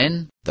of the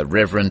men, the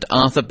Reverend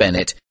Arthur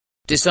Bennett,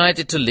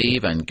 decided to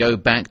leave and go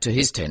back to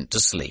his tent to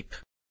sleep.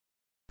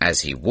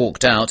 As he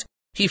walked out,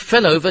 he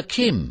fell over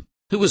Kim,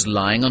 who was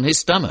lying on his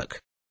stomach.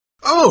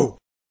 Oh,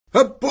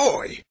 a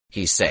boy,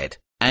 he said,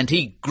 and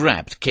he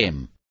grabbed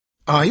Kim.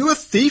 Are you a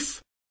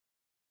thief?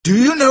 Do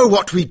you know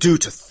what we do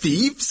to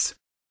thieves?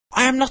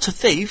 I am not a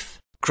thief,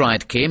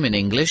 cried Kim in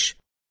English,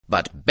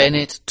 but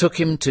Bennett took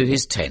him to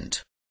his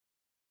tent.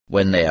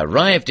 When they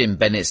arrived in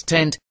Bennett's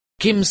tent,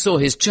 Kim saw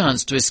his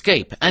chance to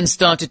escape and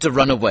started to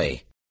run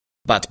away.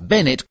 But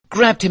Bennett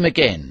grabbed him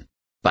again,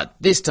 but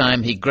this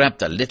time he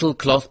grabbed a little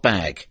cloth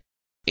bag.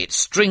 Its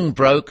string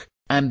broke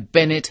and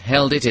Bennett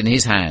held it in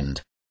his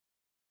hand.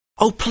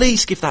 "Oh,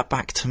 please give that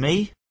back to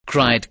me,"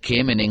 cried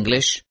Kim in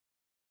English.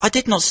 "I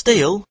did not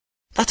steal.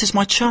 That is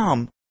my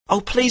charm.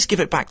 Oh, please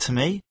give it back to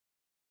me."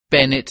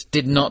 Bennett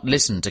did not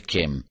listen to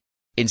Kim.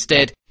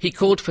 Instead, he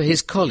called for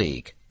his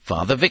colleague,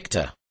 Father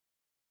Victor.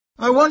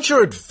 I want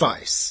your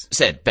advice,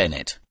 said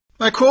Bennett.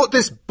 I caught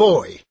this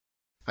boy.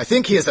 I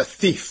think he is a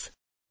thief,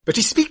 but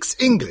he speaks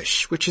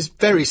English, which is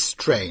very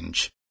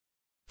strange.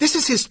 This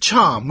is his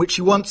charm, which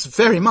he wants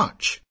very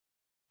much.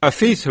 A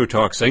thief who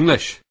talks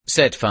English,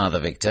 said Father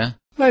Victor.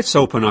 Let's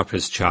open up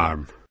his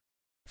charm.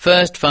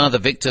 First, Father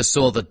Victor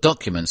saw the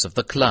documents of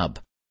the club.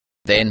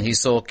 Then he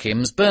saw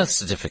Kim's birth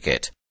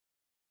certificate.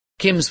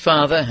 Kim's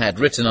father had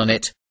written on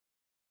it,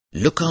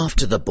 "Look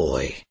after the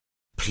boy.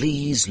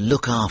 Please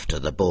look after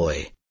the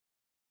boy,"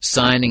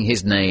 signing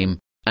his name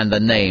and the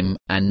name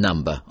and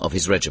number of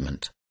his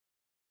regiment.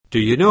 Do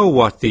you know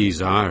what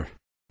these are?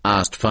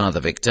 asked Father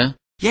Victor.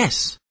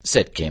 "Yes,"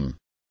 said Kim.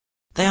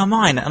 "they are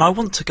mine and I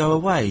want to go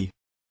away."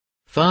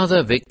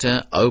 Father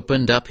Victor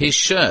opened up his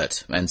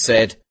shirt and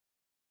said,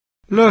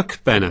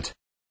 Look, Bennett,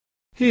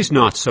 he's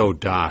not so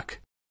dark.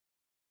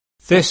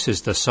 This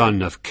is the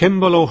son of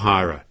Kimball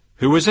O'Hara,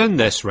 who was in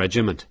this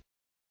regiment.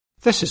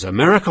 This is a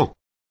miracle.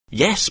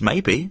 "Yes,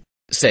 maybe,"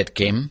 said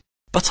Kim.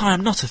 "but I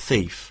am not a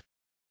thief.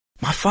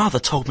 My father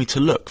told me to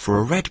look for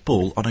a red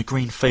ball on a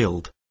green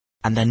field,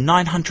 and then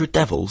 900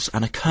 devils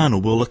and a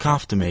colonel will look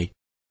after me.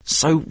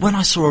 So when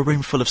I saw a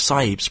room full of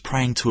sahibs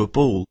praying to a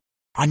ball,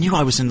 I knew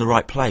I was in the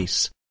right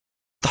place.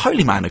 The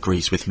holy man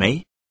agrees with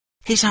me.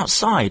 He's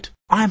outside.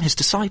 I am his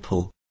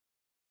disciple."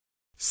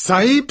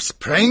 Sahibs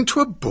praying to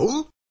a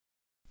bull?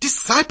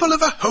 Disciple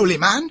of a holy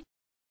man?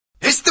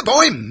 Is the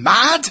boy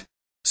mad?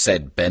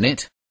 said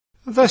Bennett.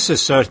 This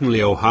is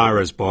certainly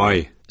O'Hara's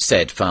boy,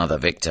 said Father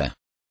Victor.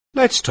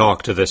 Let's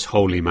talk to this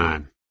holy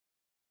man.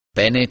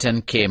 Bennett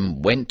and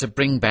Kim went to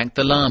bring back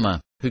the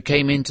Lama, who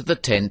came into the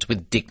tent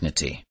with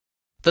dignity.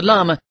 The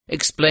Lama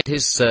explained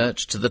his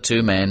search to the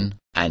two men,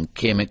 and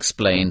Kim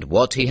explained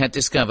what he had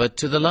discovered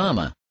to the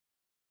Lama.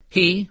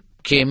 He,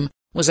 Kim,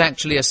 was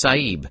actually a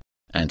Sahib,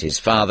 and his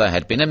father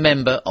had been a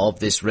member of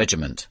this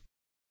regiment.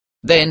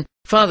 Then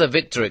Father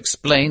Victor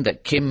explained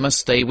that Kim must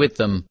stay with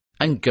them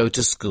and go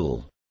to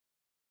school.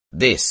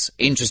 This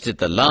interested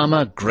the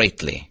Lama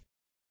greatly.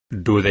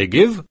 Do they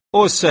give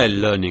or sell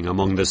learning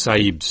among the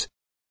Sahibs?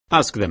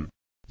 Ask them,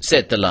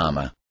 said the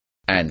Lama,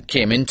 and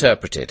Kim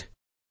interpreted.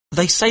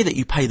 "They say that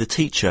you pay the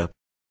teacher,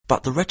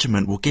 but the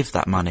regiment will give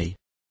that money.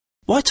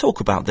 Why talk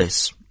about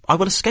this? I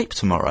will escape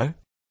tomorrow,"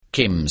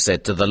 Kim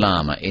said to the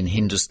Lama in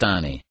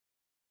Hindustani.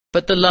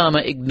 But the Lama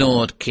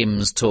ignored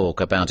Kim's talk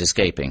about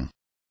escaping.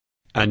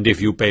 And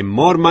if you pay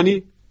more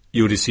money,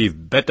 you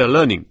receive better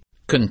learning,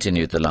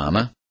 continued the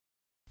Lama.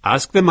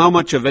 Ask them how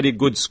much a very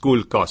good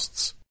school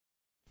costs.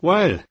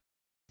 Well,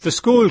 the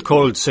school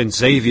called St.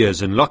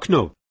 Xavier's in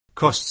Lucknow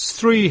costs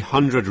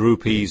 300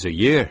 rupees a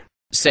year,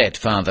 said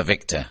Father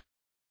Victor.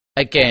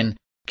 Again,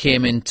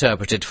 Kim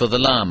interpreted for the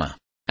Lama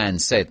and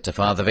said to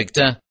Father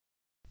Victor,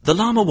 "The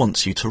Lama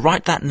wants you to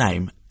write that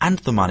name and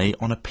the money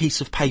on a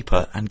piece of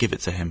paper and give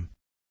it to him."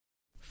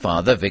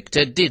 Father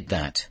Victor did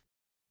that.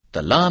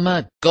 The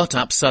Lama got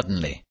up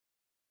suddenly.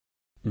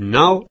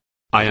 Now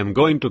I am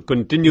going to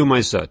continue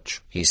my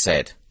search, he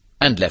said,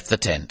 and left the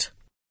tent.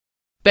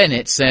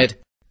 Bennett said,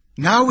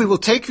 Now we will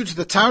take you to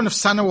the town of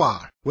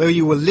Sanawar, where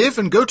you will live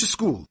and go to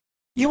school.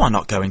 "You are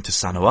not going to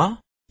Sanawar.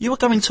 You are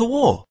going to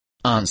war,"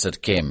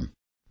 answered Kim.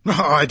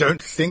 Oh, I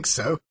don't think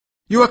so.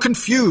 You are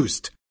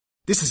confused.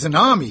 This is an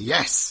army,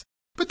 yes,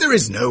 but there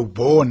is no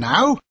war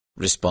now,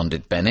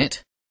 responded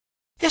Bennett.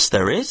 "Yes,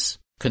 there is,"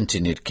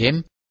 continued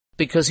Kim,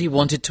 because he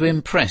wanted to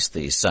impress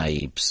these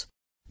Sahibs.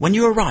 "When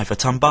you arrive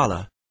at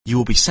Ambala, you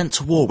will be sent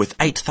to war with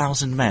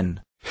 8,000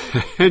 men."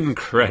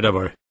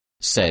 Incredible,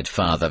 said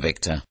Father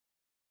Victor.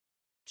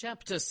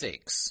 Chapter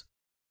 6.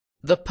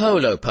 The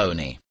Polo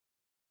Pony.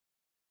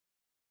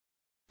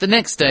 The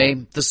next day,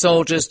 the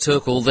soldiers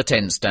took all the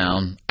tents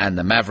down, and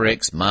the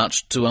Mavericks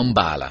marched to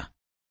Umballa.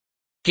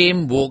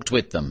 Kim walked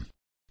with them.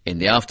 In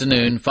the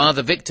afternoon,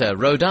 Father Victor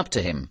rode up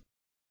to him.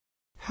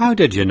 How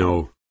did you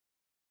know?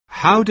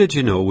 How did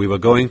you know we were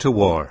going to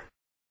war?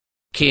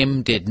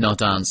 Kim did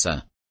not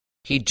answer.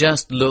 He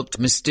just looked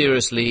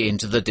mysteriously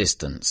into the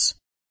distance.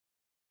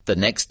 The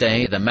next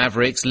day, the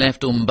Mavericks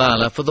left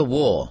Umballa for the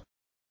war.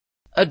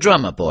 A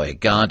drummer boy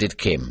guarded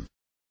Kim.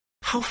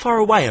 "How far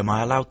away am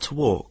I allowed to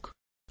walk?"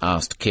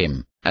 asked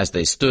Kim, as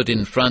they stood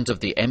in front of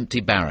the empty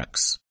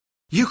barracks.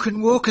 You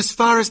can walk as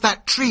far as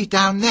that tree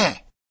down there,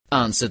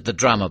 answered the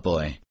drummer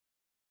boy.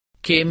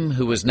 Kim,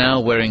 who was now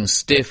wearing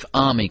stiff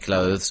army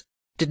clothes,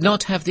 did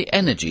not have the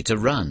energy to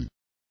run.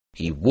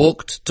 He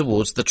walked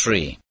towards the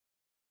tree.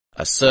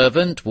 A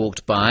servant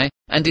walked by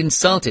and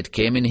insulted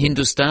Kim in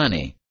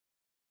Hindustani.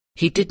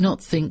 He did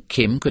not think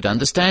Kim could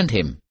understand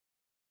him.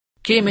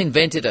 Kim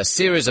invented a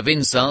series of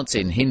insults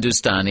in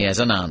Hindustani as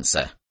an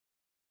answer.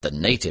 The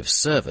native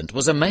servant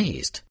was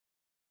amazed.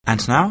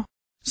 "And now?"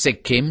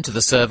 said Kim to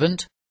the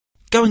servant.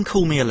 Go and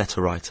call me a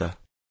letter writer.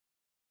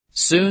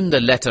 Soon the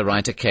letter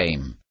writer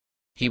came.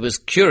 He was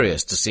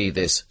curious to see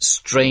this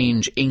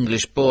strange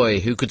English boy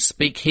who could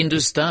speak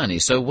Hindustani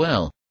so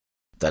well.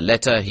 The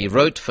letter he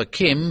wrote for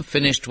Kim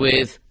finished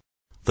with,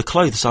 The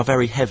clothes are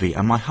very heavy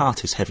and my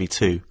heart is heavy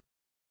too.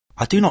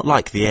 I do not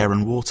like the air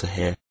and water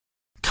here.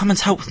 Come and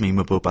help me,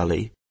 Mahbub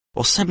Ali,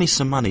 or send me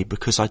some money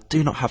because I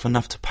do not have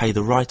enough to pay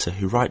the writer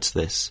who writes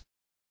this.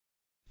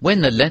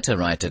 When the letter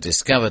writer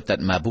discovered that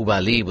Mahbub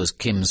Ali was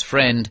Kim's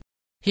friend,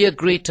 he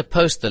agreed to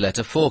post the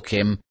letter for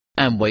Kim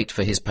and wait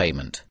for his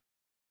payment.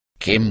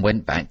 Kim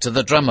went back to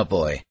the drummer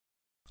boy.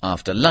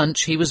 After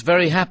lunch, he was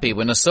very happy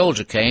when a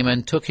soldier came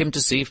and took him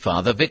to see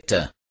Father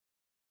Victor.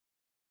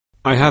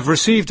 I have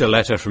received a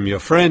letter from your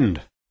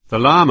friend, the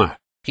Lama,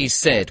 he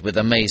said with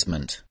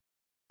amazement.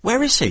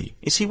 Where is he?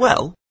 Is he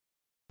well?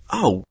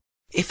 Oh,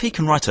 if he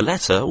can write a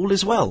letter, all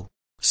is well,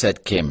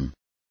 said Kim.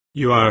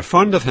 You are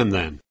fond of him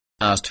then?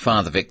 Asked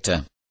Father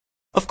Victor.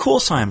 Of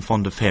course I am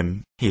fond of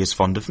him. He is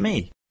fond of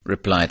me,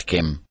 replied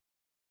Kim.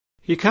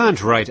 He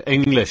can't write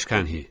English,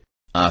 can he?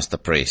 Asked the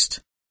priest.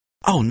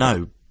 Oh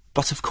no,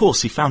 but of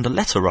course he found a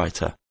letter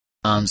writer,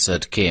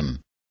 answered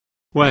Kim.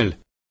 Well,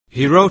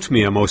 he wrote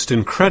me a most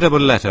incredible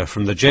letter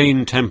from the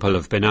Jain temple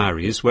of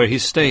Benares where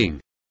he's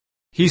staying.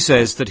 He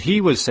says that he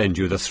will send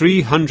you the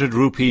 300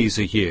 rupees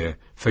a year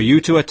for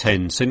you to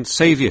attend St.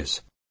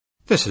 Saviour's.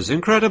 This is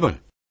incredible.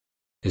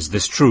 Is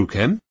this true,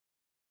 Kim?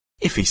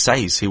 If he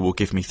says he will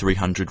give me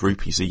 300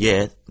 rupees a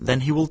year,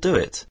 then he will do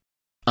it,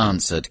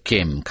 answered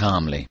Kim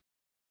calmly.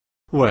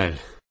 Well,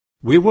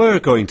 we were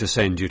going to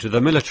send you to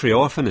the military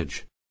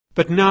orphanage,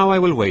 but now I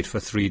will wait for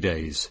 3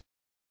 days.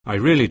 I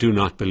really do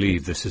not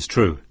believe this is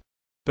true,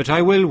 but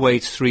I will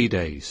wait 3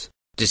 days,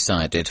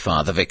 decided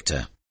Father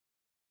Victor.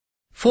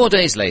 4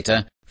 days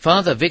later,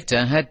 Father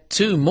Victor had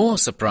 2 more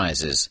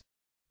surprises.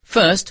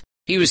 First,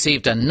 he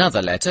received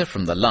another letter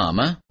from the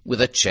Lama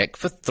with a cheque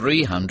for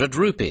 300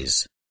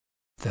 rupees.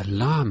 The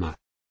Lama,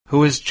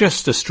 who is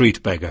just a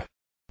street beggar,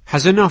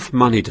 has enough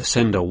money to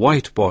send a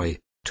white boy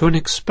to an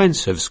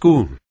expensive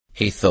school,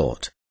 he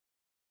thought.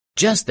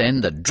 Just then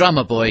the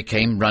drummer boy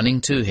came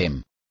running to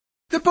him.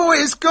 The boy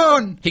is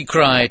gone, he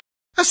cried.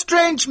 A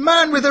strange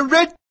man with a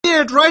red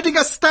beard riding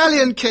a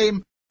stallion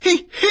came.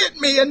 He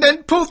hit me and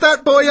then pulled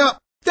that boy up.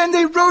 Then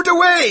they rode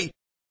away.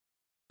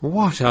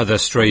 What other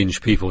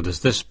strange people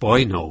does this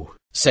boy know?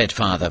 Said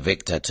Father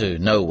Victor to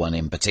no one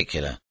in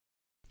particular.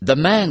 The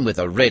man with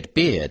a red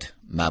beard,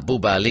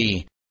 Mahbub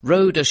Ali,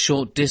 rode a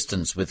short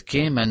distance with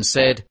Kim and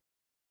said,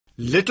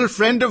 Little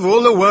friend of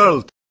all the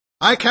world,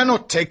 I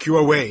cannot take you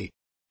away.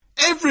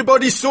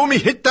 Everybody saw me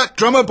hit that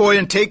drummer boy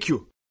and take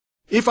you.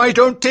 If I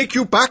don't take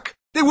you back,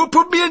 they will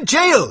put me in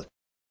jail.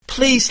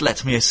 Please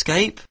let me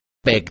escape,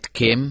 begged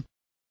Kim.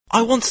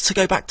 I want to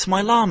go back to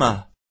my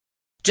Lama.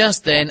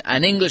 Just then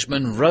an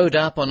Englishman rode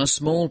up on a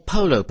small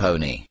polo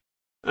pony.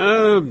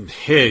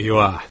 Here you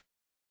are.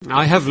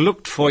 I have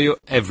looked for you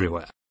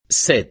everywhere,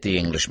 said the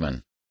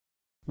Englishman.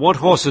 What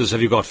horses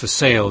have you got for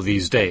sale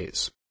these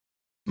days?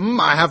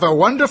 I have a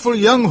wonderful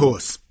young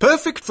horse,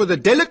 perfect for the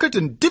delicate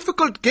and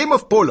difficult game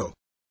of polo.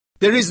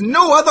 There is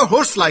no other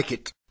horse like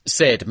it,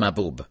 said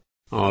Mahbub.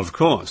 Of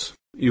course,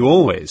 you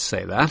always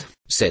say that,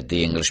 said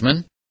the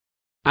Englishman.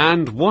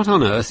 And what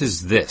on earth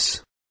is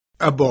this?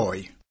 A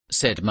boy,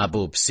 said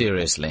Mahbub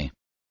seriously.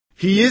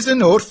 He is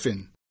an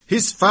orphan.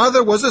 His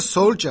father was a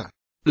soldier.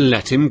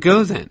 Let him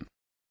go then,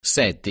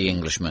 said the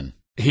Englishman.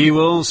 He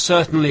will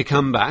certainly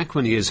come back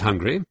when he is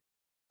hungry.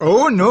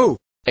 Oh no,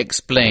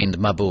 explained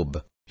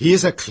Mahbub. He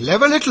is a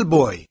clever little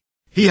boy.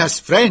 He has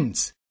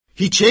friends.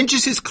 He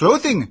changes his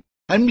clothing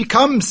and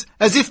becomes,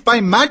 as if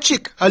by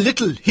magic, a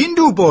little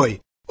Hindu boy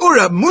or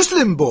a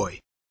Muslim boy.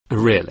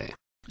 Really?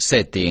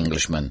 Said the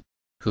Englishman,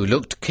 who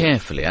looked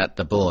carefully at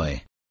the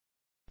boy.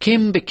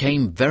 Kim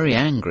became very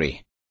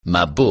angry.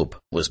 Mahbub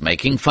was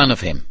making fun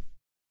of him.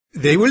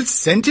 They will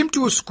send him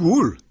to a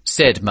school,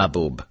 said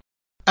Mahbub,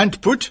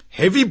 and put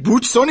heavy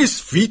boots on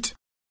his feet.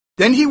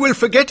 Then he will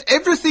forget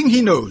everything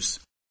he knows.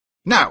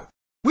 Now,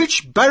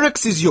 which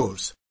barracks is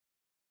yours?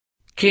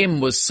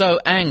 Kim was so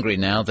angry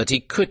now that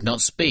he could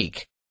not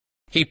speak.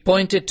 He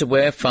pointed to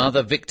where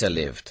Father Victor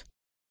lived.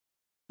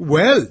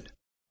 Well,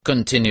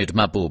 continued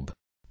Mahbub,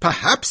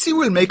 perhaps he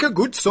will make a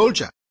good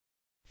soldier.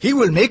 He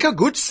will make a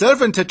good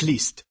servant at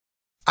least.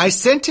 I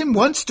sent him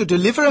once to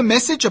deliver a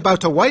message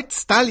about a white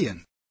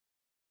stallion.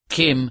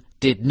 Kim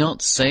did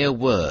not say a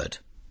word,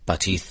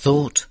 but he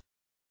thought,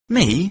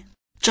 Me?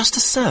 Just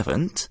a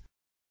servant?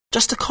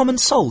 Just a common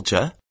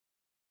soldier?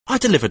 I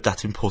delivered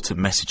that important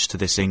message to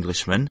this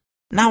Englishman.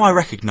 Now I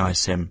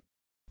recognise him.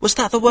 Was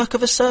that the work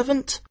of a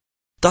servant?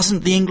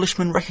 Doesn't the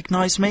Englishman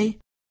recognise me?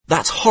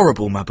 That's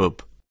horrible,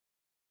 Mahbub.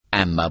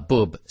 And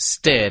Mahbub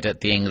stared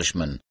at the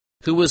Englishman,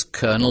 who was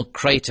Colonel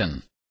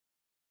Creighton.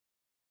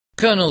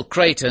 Colonel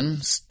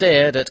Creighton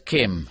stared at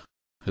Kim,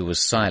 who was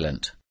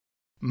silent.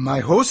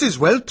 My horse is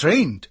well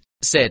trained,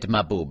 said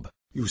Mahbub.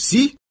 You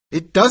see,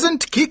 it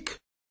doesn't kick.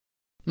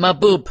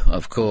 Mahbub,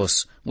 of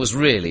course, was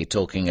really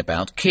talking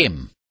about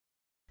Kim.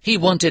 He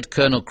wanted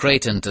Colonel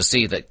Creighton to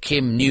see that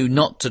Kim knew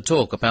not to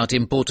talk about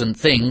important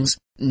things,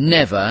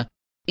 Never,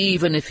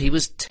 even if he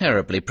was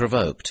terribly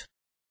provoked.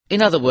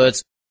 In other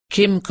words,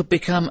 Kim could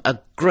become a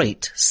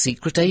great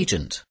secret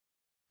agent.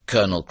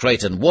 Colonel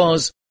Creighton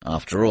was,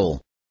 after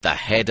all, the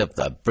head of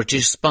the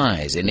British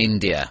spies in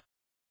India.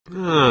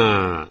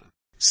 Ah,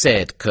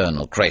 Said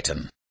Colonel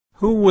Creighton.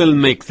 who will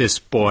make this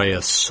boy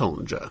a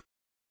soldier?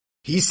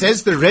 He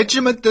says the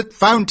regiment that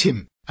found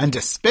him, and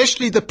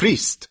especially the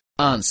priest.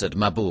 Answered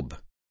Mahbub.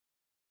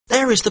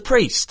 There is the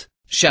priest.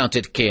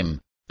 Shouted Kim,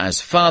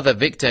 as Father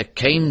Victor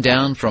came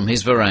down from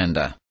his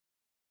veranda.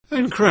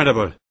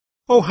 Incredible.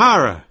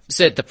 O'Hara,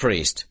 Said the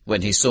priest,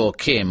 when he saw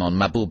Kim on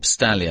Mahbub's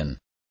stallion.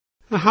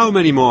 how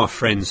many more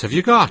friends have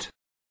you got?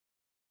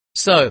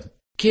 So,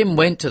 Kim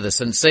went to the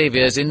St.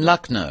 Saviour's in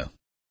Lucknow.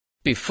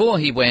 Before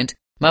he went,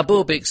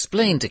 Mahbub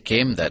explained to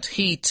Kim that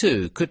he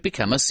too could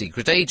become a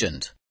secret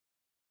agent.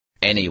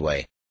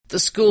 Anyway, the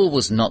school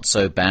was not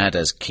so bad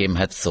as Kim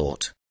had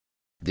thought.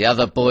 The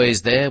other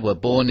boys there were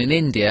born in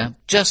India,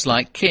 just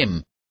like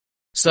Kim.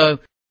 So,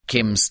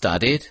 Kim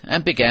studied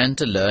and began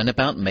to learn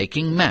about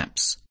making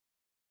maps.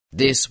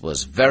 This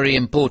was very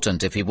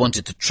important if he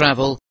wanted to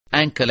travel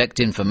and collect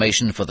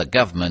information for the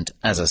government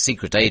as a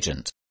secret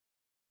agent.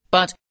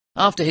 But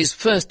after his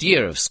first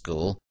year of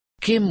school,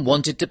 Kim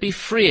wanted to be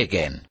free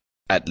again,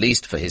 at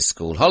least for his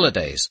school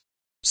holidays.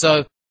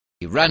 So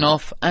he ran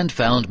off and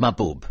found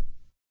Mahbub.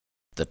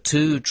 The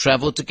two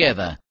travelled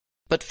together,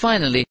 but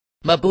finally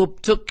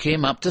Mahbub took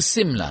Kim up to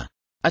Simla,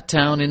 a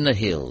town in the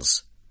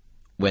hills.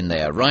 When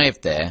they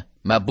arrived there,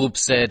 Mahbub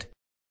said,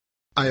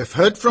 I have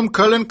heard from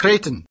Colonel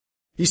Creighton.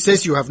 He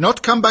says you have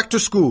not come back to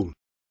school.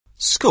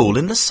 School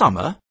in the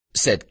summer?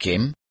 said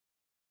Kim.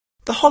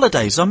 The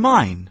holidays are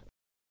mine.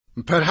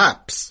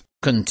 Perhaps.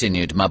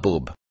 Continued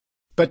Mahbub.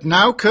 But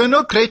now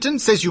Colonel Creighton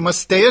says you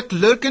must stay at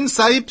Lurgan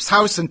Sahib's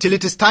house until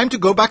it is time to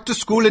go back to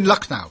school in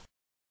Lucknow.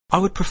 I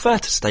would prefer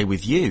to stay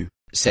with you.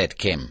 Said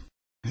Kim.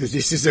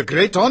 This is a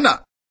great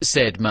honour.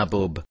 Said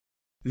Mahbub.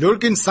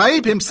 Lurgan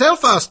Sahib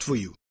himself asked for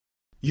you.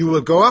 You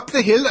will go up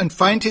the hill and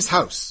find his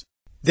house.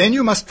 Then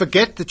you must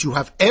forget that you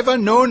have ever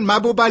known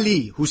Mahbub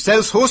Ali, who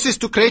sells horses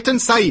to Creighton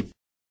Sahib,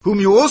 whom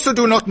you also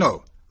do not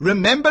know.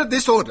 Remember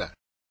this order.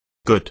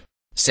 Good.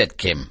 Said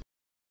Kim.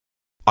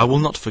 I will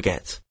not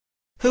forget.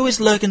 Who is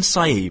Lurgan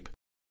Sahib?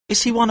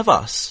 Is he one of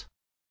us?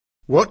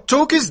 What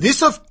talk is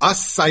this of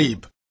us,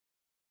 Sahib?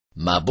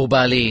 Mahbub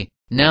Ali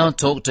now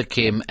talked to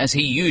Kim as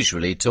he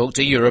usually talked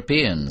to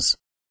Europeans.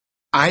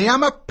 I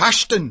am a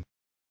Pashtun.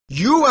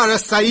 You are a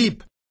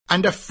Sahib,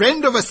 and a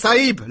friend of a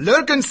Sahib,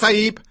 Lurgan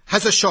Sahib,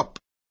 has a shop.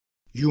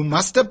 You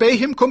must obey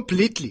him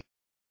completely.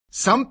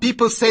 Some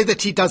people say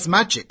that he does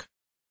magic.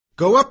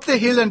 Go up the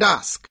hill and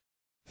ask.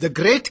 The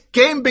great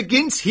game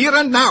begins here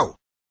and now.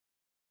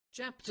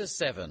 Chapter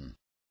 7.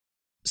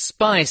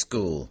 Spy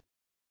School.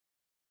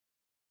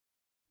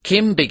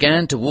 Kim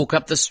began to walk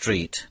up the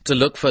street to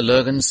look for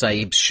Lurgan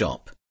Sahib's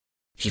shop.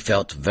 He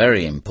felt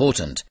very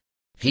important.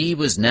 He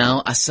was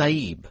now a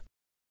Sahib.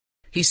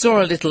 He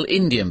saw a little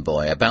Indian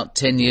boy about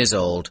 10 years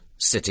old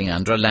sitting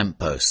under a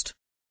lamppost.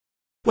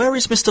 Where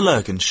is Mr.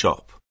 Lurgan's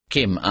shop?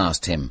 Kim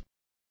asked him.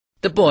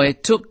 The boy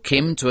took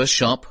Kim to a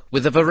shop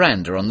with a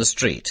veranda on the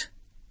street.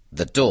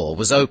 The door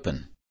was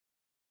open.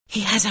 He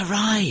has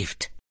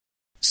arrived,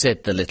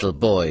 said the little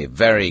boy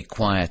very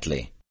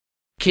quietly.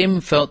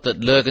 Kim felt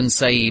that Lurgan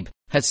Sahib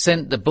had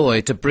sent the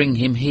boy to bring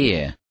him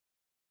here.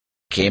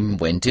 Kim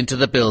went into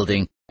the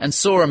building and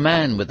saw a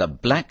man with a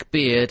black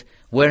beard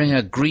wearing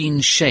a green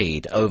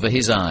shade over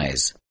his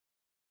eyes.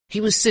 He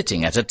was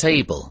sitting at a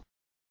table.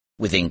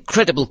 With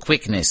incredible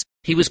quickness,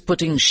 he was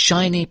putting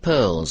shiny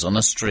pearls on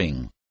a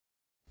string.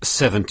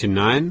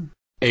 79,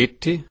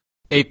 80,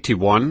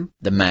 81.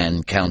 The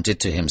man counted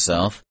to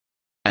himself,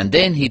 and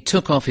then he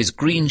took off his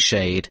green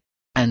shade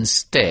and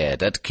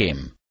stared at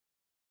Kim.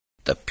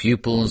 The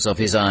pupils of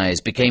his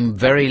eyes became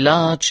very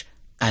large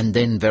and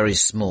then very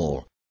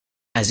small,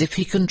 as if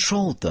he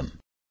controlled them.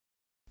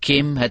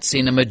 Kim had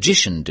seen a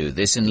magician do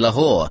this in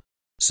Lahore,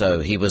 so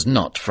he was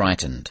not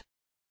frightened.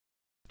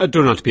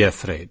 Do not be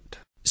afraid.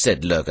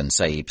 Said Lurgan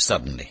Sahib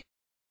suddenly.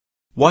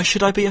 Why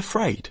should I be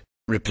afraid?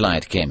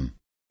 Replied Kim.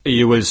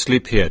 You will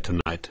sleep here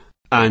tonight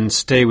and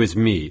stay with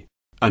me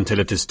until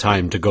it is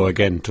time to go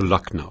again to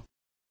Lucknow.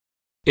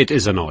 It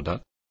is an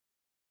order.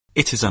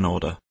 It is an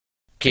order.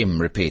 Kim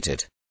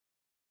repeated.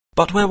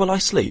 But where will I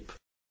sleep?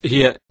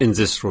 Here in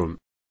this room.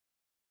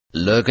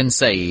 Lurgan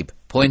Sahib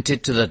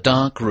pointed to the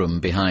dark room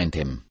behind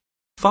him.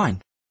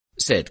 Fine.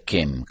 Said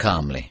Kim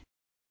calmly.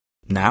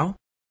 Now?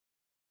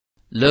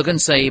 Lurgan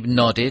Sahib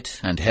nodded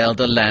and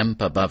held a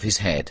lamp above his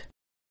head.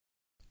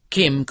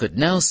 Kim could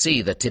now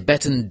see the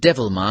Tibetan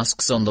devil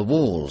masks on the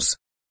walls,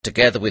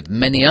 together with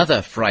many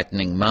other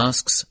frightening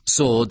masks,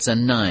 swords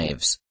and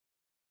knives.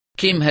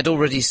 Kim had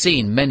already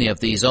seen many of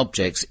these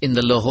objects in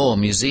the Lahore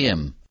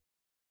Museum.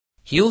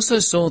 He also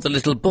saw the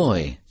little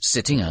boy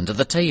sitting under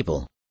the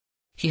table.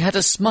 He had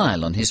a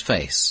smile on his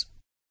face.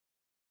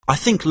 I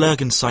think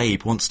Lurgan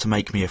Sahib wants to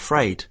make me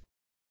afraid.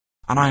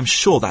 And I am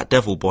sure that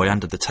devil boy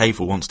under the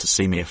table wants to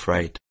see me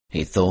afraid.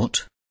 He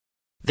thought.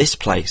 This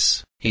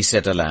place, he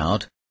said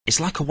aloud, is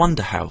like a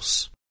wonder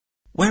house.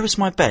 Where is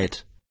my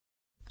bed?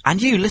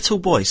 And you, little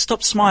boy,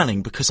 stop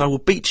smiling because I will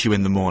beat you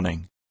in the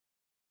morning.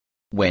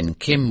 When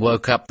Kim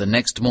woke up the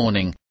next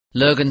morning,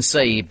 Lurgan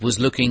Sahib was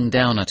looking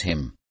down at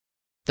him.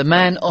 The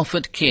man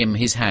offered Kim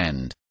his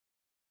hand.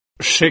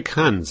 Shake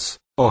hands,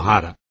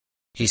 O'Hara,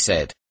 he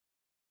said.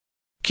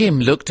 Kim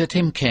looked at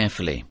him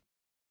carefully.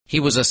 He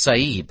was a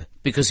Sahib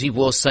because he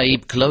wore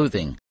Sahib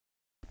clothing,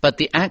 but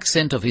the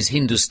accent of his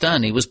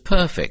Hindustani was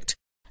perfect,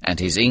 and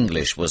his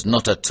English was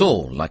not at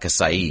all like a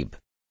Sahib.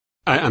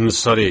 I am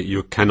sorry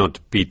you cannot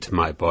beat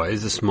my boy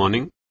this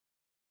morning.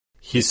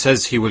 He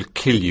says he will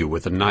kill you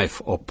with a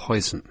knife or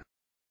poison.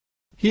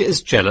 He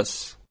is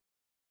jealous.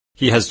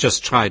 He has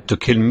just tried to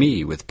kill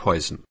me with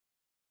poison.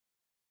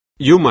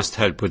 You must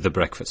help with the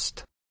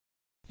breakfast.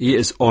 He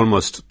is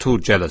almost too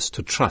jealous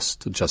to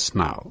trust just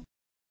now.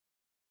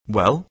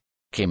 Well,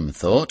 Kim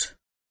thought,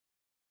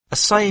 a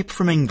Sahib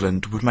from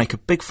England would make a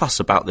big fuss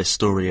about this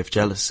story of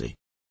jealousy.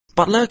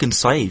 But Lurgan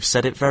Sahib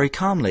said it very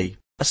calmly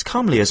as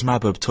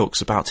Mahbub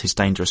talks about his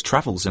dangerous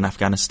travels in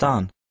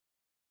Afghanistan.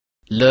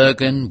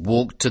 Lurgan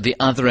walked to the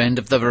other end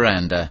of the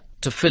veranda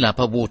to fill up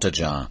a water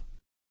jar.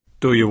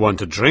 Do you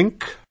want a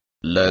drink?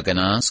 Lurgan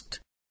asked.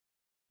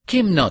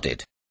 Kim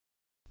nodded.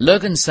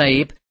 Lurgan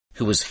Sahib,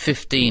 who was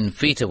 15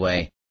 feet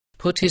away,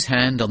 put his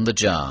hand on the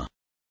jar.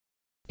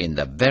 In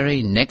the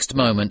very next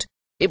moment,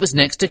 it was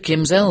next to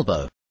Kim's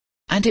elbow,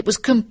 and it was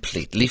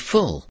completely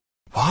full.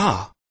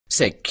 Wow,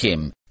 said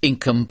Kim in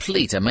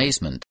complete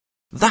amazement.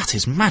 That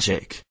is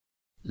magic.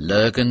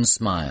 Lurgan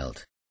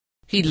smiled.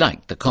 He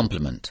liked the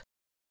compliment.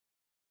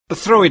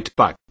 Throw it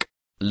back,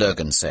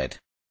 Lurgan said.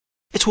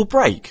 It will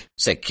break,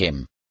 said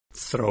Kim.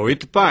 Throw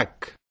it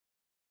back.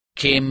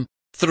 Kim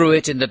threw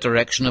it in the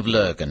direction of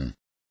Lurgan.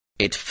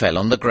 It fell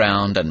on the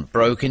ground and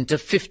broke into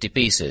 50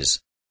 pieces.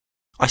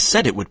 I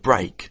said it would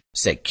break,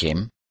 said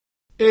Kim.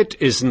 It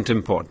isn't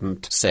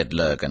important, said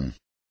Lurgan.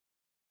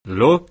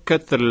 Look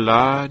at the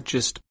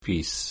largest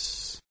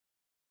piece.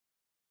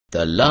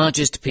 The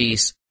largest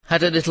piece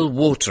had a little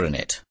water in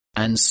it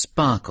and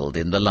sparkled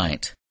in the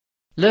light.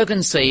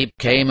 Lurgan Sahib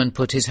came and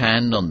put his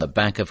hand on the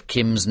back of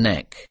Kim's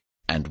neck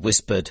and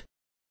whispered,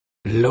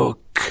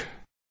 Look,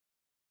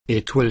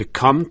 it will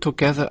come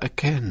together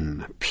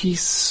again,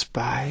 piece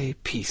by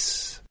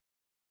piece.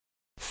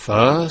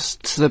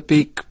 First, the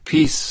big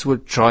piece will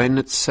join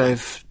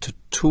itself to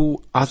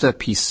two other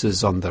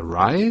pieces on the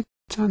right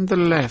and the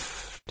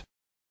left,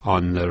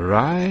 on the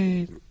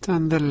right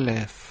and the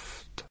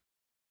left.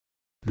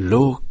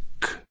 Look.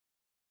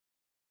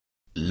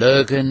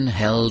 Lurgan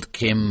held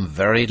Kim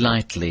very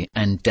lightly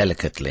and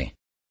delicately,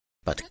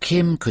 but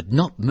Kim could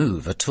not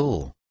move at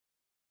all.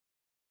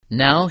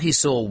 Now he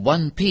saw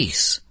one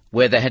piece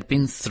where there had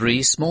been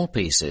 3 small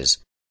pieces,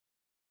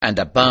 and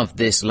above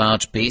this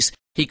large piece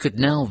he could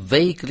now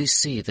vaguely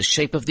see the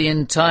shape of the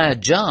entire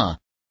jar,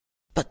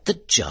 but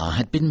the jar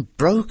had been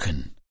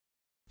broken.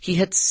 He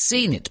had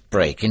seen it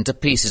break into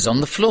pieces on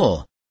the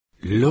floor.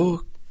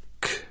 Look,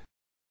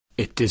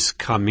 it is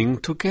coming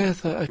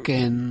together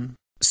again,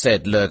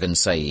 said Lurgan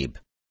Sahib.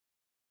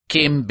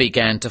 Kim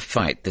began to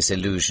fight this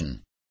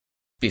illusion.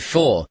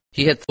 Before,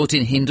 he had thought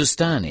in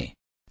Hindustani,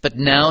 but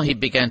now he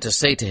began to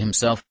say to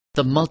himself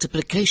the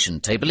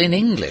multiplication table in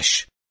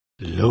English.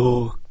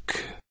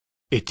 Look,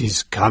 it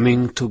is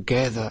coming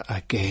together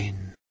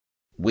again,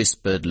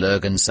 whispered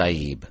Lurgan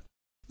Sahib.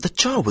 The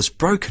jar was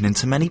broken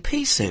into many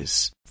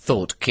pieces,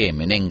 thought Kim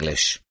in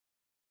English.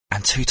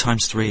 And 2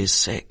 times 3 is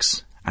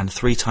 6, and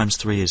 3 times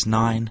 3 is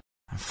 9,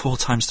 and 4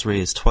 times 3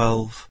 is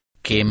 12.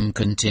 Kim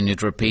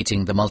continued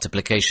repeating the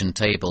multiplication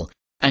table,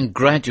 and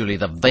gradually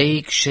the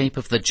vague shape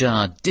of the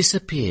jar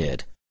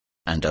disappeared,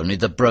 and only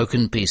the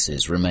broken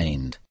pieces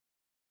remained.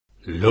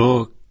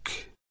 Look,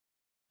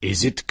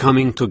 is it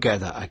coming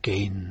together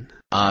again?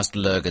 asked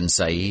Lurgan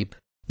Sahib.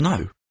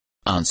 No,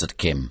 answered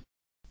Kim.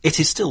 It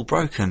is still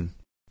broken.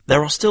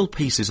 There are still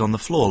pieces on the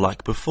floor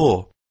like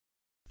before.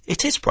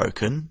 It is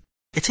broken.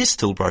 It is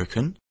still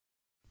broken.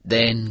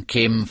 Then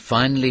Kim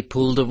finally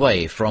pulled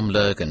away from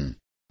Lurgan.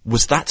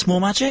 Was that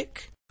more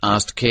magic?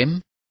 asked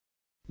Kim.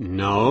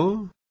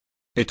 No,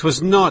 it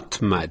was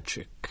not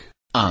magic,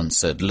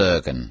 answered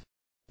Lurgan.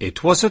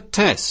 It was a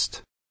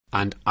test,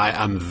 and I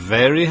am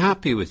very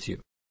happy with you.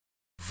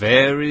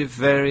 Very,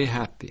 very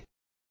happy.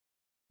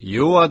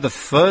 You are the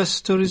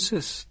first to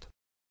resist.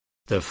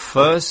 The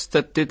first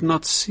that did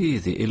not see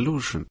the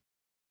illusion.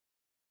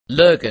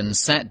 Lurgan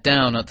sat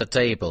down at the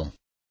table.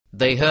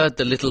 They heard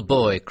the little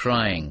boy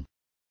crying.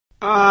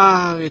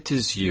 Ah, it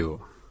is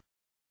you.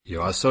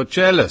 You are so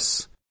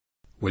jealous.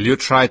 Will you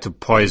try to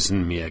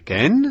poison me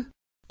again?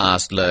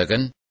 asked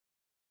Lurgan.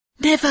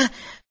 Never,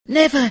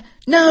 never,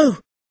 no,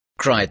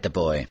 cried the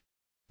boy.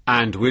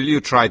 And will you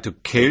try to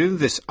kill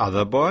this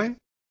other boy?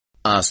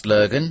 asked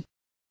Lurgan.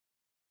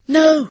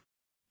 No,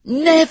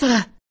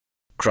 never,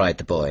 cried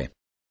the boy.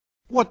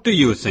 What do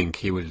you think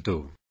he will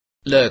do?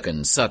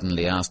 Lurgan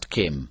suddenly asked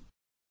Kim.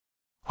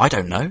 I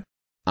don't know,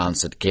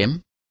 answered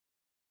Kim.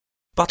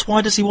 But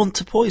why does he want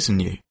to poison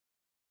you?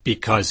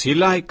 Because he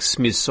likes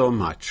me so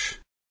much.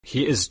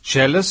 He is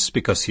jealous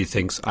because he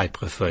thinks I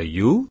prefer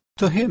you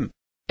to him,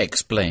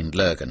 explained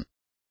Lurgan.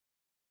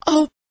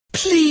 Oh,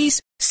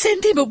 Please,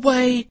 send him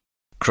away,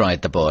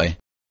 cried the boy.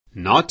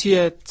 Not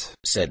yet,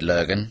 said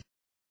Lurgan.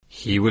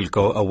 he will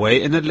go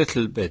away in a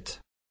little bit,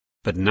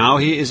 but now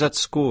he is at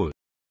school,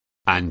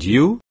 and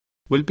you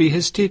will be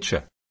his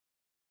teacher.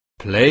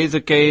 Play the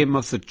game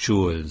of the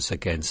jewels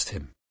against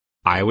him.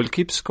 I will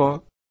keep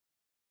score.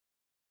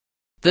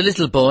 The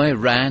little boy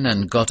ran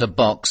and got a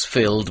box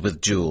filled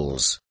with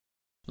jewels.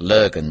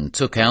 Lurgan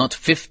took out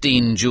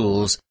 15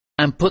 jewels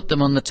and put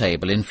them on the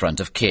table in front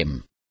of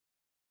Kim.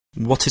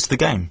 What is the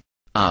game?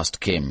 Asked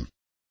Kim.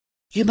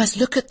 You must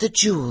look at the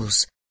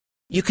jewels.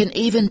 You can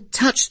even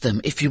touch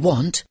them if you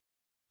want,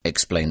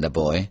 explained the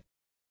boy.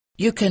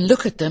 You can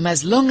look at them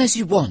as long as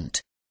you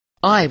want.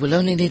 I will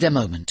only need a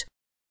moment.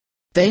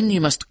 Then you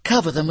must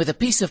cover them with a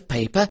piece of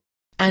paper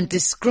and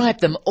describe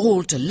them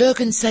all to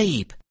Lurgan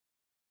Sahib.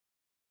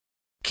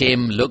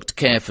 Kim looked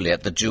carefully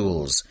at the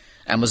jewels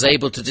and was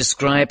able to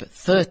describe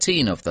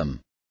 13 of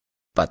them.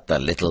 But the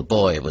little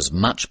boy was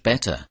much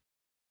better.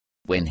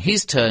 When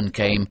his turn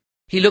came,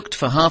 he looked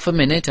for half a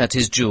minute at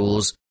his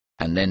jewels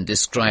and then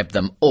described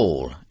them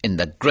all in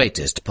the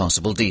greatest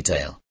possible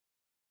detail.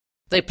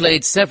 They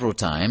played several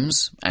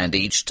times, and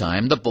each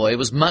time the boy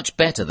was much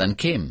better than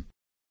Kim.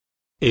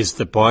 Is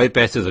the boy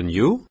better than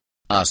you?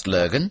 Asked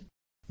Lurgan.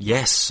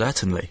 Yes,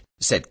 certainly,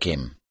 Said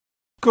Kim.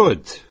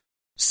 Good.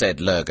 Said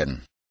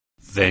Lurgan.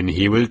 Then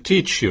he will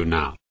teach you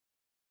now.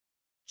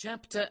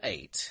 Chapter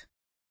 8.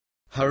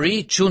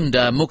 Hari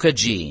Chunda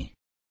Mukherjee.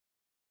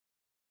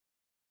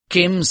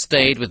 Kim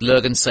stayed with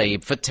Lurgan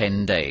Sahib for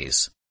 10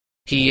 days.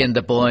 He and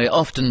the boy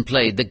often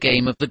played the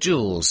game of the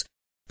jewels,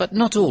 but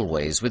not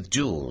always with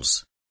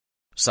jewels.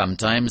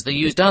 Sometimes they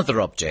used other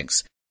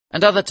objects,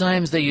 and other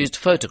times they used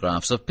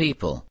photographs of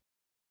people.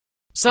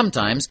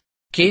 Sometimes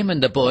Kim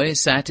and the boy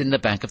sat in the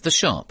back of the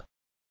shop.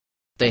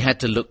 They had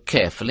to look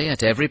carefully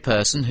at every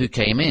person who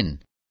came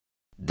in.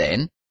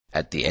 Then,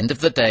 at the end of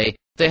the day,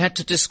 they had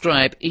to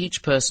describe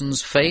each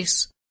person's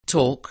face,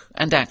 talk,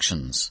 and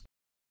actions.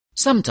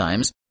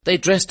 Sometimes they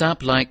dressed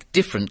up like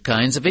different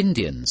kinds of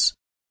Indians.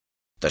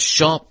 The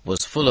shop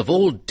was full of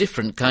all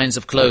different kinds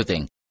of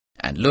clothing,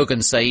 and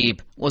Lurgan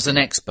Sahib was an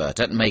expert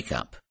at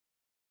makeup.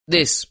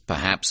 This,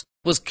 perhaps,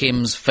 was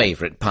Kim's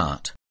favourite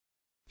part.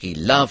 He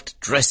loved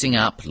dressing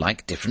up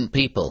like different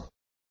people.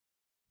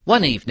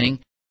 One evening,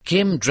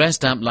 Kim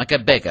dressed up like a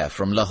beggar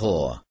from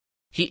Lahore.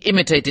 He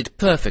imitated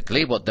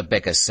perfectly what the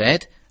beggar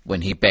said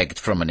when he begged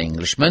from an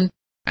Englishman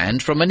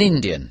and from an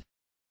Indian.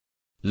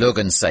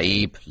 Lurgan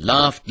Sahib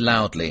laughed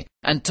loudly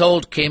and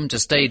told Kim to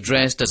stay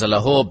dressed as a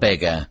Lahore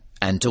beggar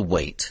and to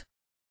wait.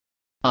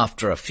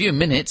 After a few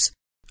minutes,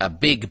 a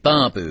big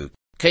Babu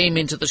came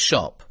into the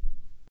shop.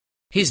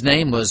 His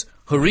name was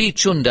Hari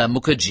Chunda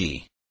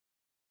Mukherjee.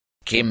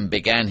 Kim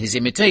began his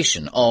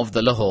imitation of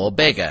the Lahore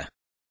beggar.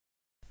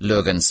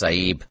 Lurgan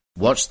Sahib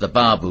watched the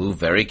Babu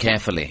very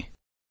carefully.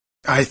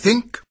 I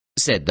think,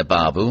 said the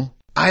Babu,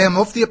 I am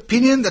of the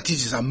opinion that it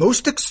is a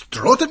most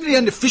extraordinary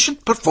and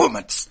efficient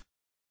performance.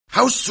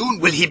 How soon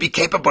will he be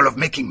capable of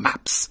making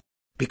maps?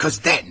 Because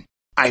then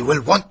I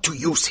will want to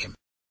use him.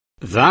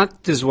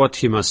 That is what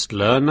he must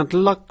learn at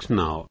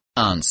Lucknow,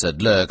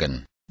 answered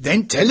Lurgan.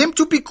 Then tell him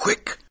to be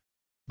quick.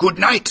 Good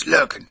night,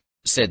 Lurgan,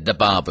 said the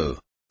Babu,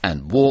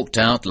 and walked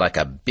out like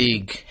a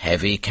big,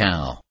 heavy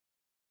cow.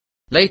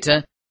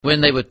 Later,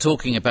 when they were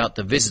talking about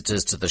the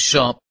visitors to the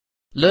shop,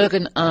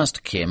 Lurgan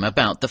asked Kim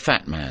about the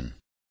fat man.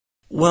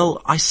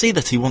 Well, I see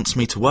that he wants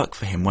me to work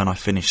for him when I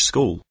finish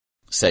school,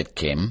 said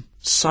Kim.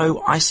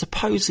 So I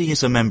suppose he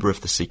is a member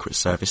of the Secret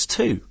Service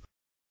too.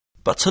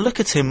 But to look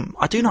at him,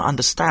 I do not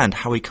understand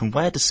how he can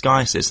wear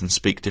disguises and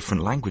speak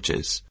different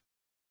languages.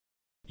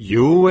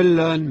 You will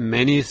learn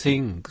many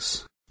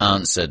things,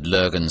 answered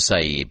Lurgan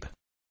Sahib.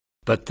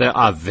 But there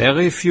are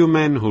very few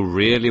men who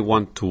really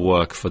want to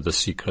work for the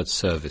Secret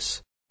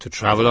Service, to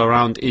travel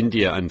around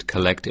India and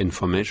collect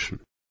information.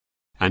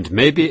 And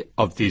maybe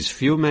of these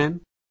few men,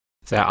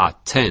 there are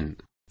 10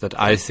 that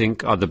I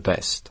think are the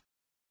best.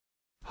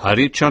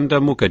 Hari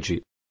Chunda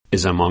Mukherjee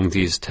is among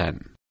these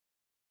 10.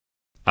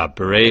 A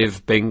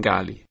brave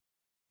Bengali.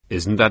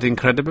 Isn't that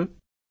incredible?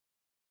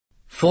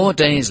 4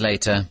 days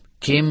later,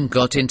 Kim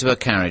got into a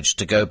carriage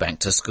to go back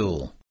to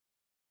school.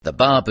 The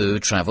Babu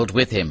travelled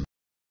with him.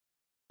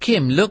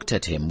 Kim looked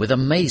at him with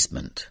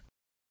amazement.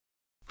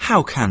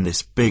 How can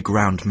this big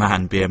round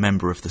man be a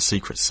member of the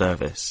Secret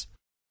Service?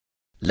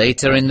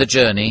 Later in the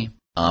journey,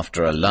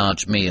 after a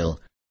large meal,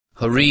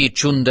 Hari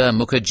Chunda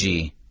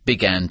Mukherjee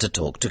began to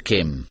talk to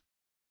Kim.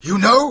 You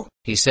know,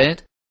 he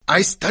said,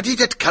 I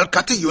studied at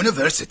Calcutta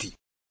University.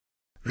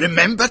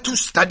 Remember to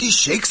study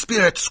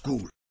Shakespeare at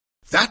school.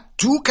 That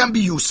too can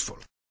be useful.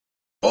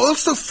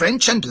 Also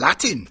French and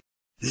Latin.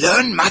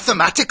 Learn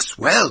mathematics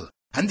well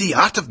and the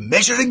art of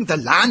measuring the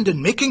land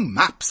and making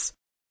maps.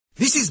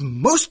 This is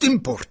most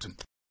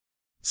important.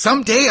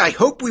 Someday I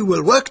hope we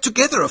will work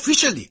together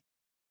officially.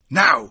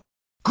 Now,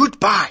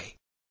 goodbye.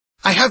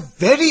 I have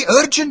very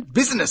urgent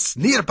business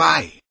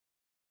nearby.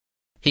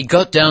 He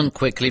got down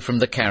quickly from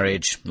the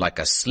carriage like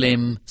a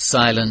slim,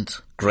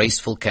 silent,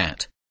 graceful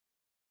cat.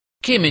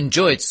 Kim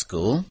enjoyed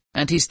school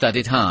and he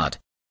studied hard.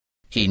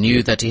 He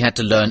knew that he had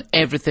to learn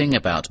everything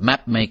about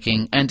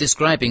map-making and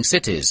describing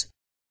cities.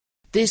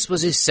 This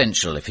was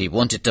essential if he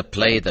wanted to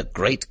play the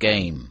great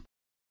game.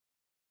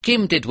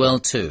 Kim did well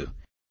too,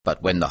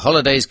 but when the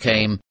holidays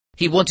came,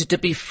 he wanted to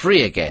be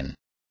free again.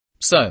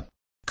 So,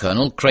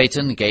 Colonel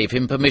Creighton gave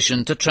him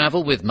permission to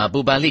travel with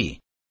Mahbub Ali.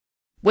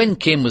 When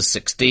Kim was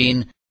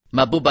 16,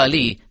 Mahbub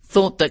Ali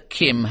thought that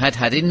Kim had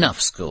had enough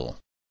school.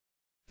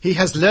 He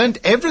has learned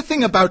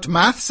everything about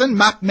maths and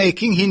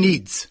map-making he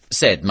needs,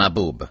 said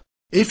Mahbub.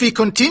 If he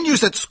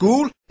continues at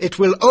school, it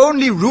will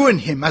only ruin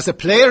him as a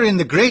player in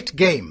the great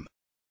game.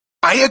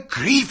 I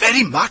agree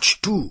very much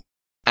too,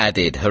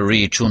 added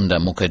Hari Chunda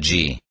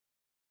Mukherjee.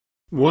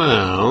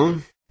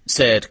 Well,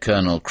 said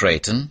Colonel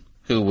Creighton,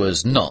 who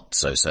was not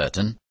so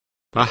certain.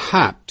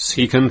 Perhaps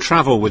he can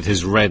travel with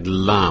his red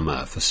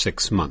llama for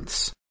 6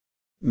 months.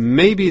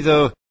 Maybe,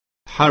 though,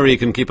 Harry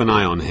can keep an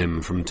eye on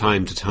him from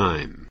time to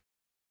time.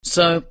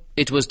 So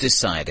it was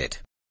decided,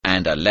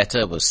 and a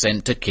letter was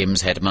sent to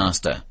Kim's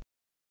headmaster.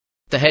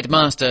 The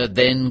headmaster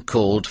then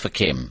called for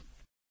Kim.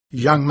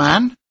 Young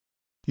man,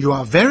 you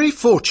are very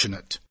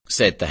fortunate,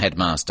 said the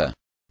headmaster.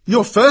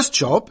 Your first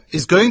job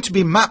is going to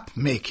be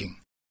map-making.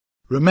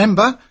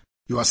 Remember,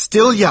 you are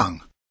still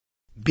young.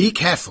 Be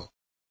careful.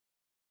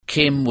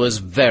 Kim was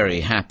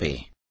very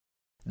happy.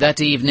 That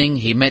evening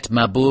he met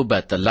Mahbub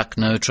at the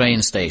Lucknow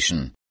train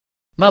station.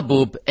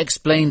 Mahbub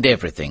explained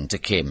everything to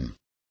Kim.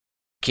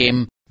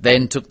 Kim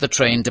then took the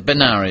train to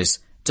Benares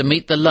to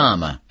meet the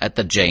Lama at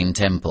the Jain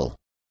temple.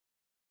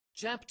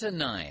 Chapter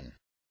 9.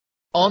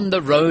 On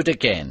the Road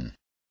Again.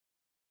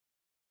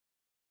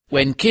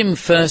 When Kim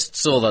first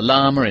saw the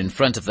Lama in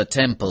front of the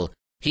temple,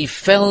 he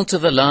fell to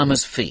the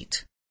Lama's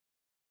feet.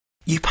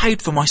 You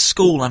paid for my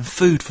school and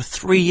food for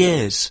 3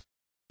 years.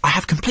 I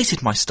have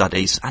completed my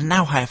studies and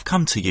now I have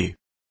come to you.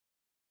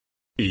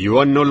 You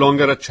are no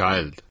longer a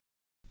child.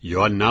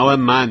 You are now a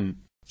man,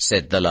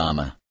 said the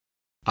Lama.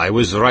 I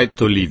was right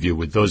to leave you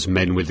with those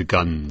men with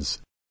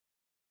guns.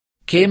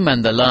 Kim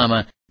and the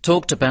Lama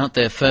talked about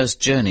their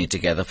first journey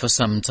together for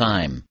some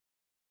time.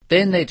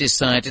 Then they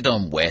decided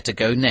on where to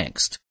go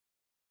next.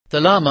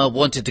 The Lama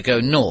wanted to go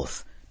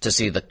north to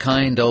see the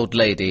kind old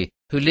lady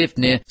who lived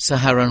near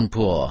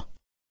Saharanpur.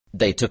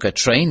 They took a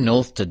train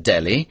north to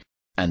Delhi,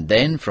 and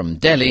then from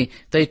Delhi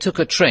they took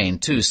a train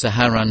to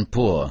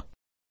Saharanpur.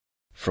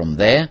 From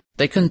there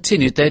they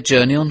continued their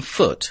journey on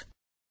foot.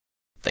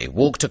 They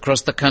walked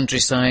across the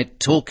countryside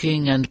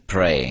talking and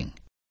praying.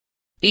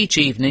 Each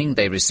evening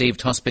they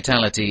received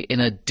hospitality in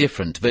a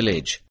different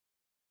village.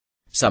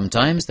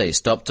 Sometimes they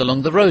stopped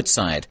along the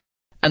roadside,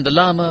 and the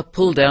Lama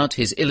pulled out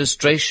his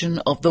illustration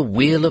of the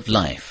Wheel of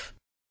Life.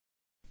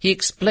 He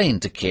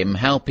explained to Kim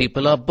how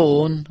people are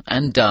born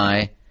and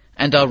die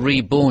and are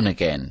reborn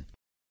again.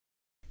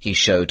 He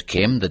showed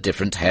Kim the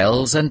different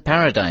hells and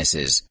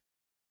paradises.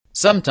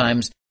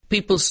 Sometimes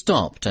people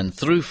stopped and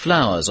threw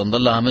flowers on the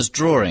Lama's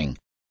drawing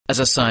as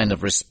a sign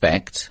of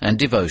respect and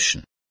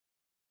devotion.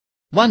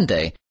 One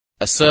day,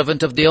 a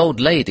servant of the old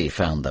lady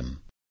found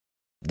them.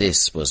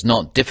 This was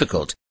not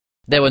difficult.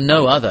 There were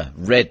no other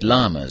red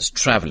llamas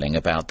travelling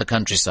about the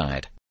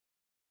countryside.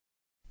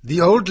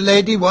 The old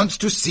lady wants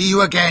to see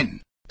you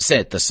again,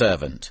 said the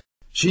servant.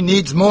 She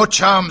needs more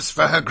charms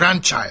for her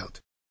grandchild.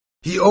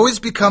 He always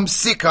becomes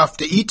sick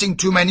after eating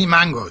too many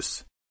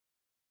mangoes.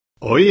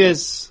 Oh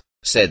yes,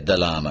 said the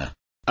Lama.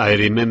 I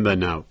remember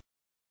now.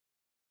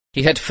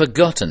 He had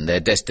forgotten their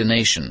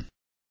destination.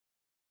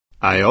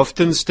 I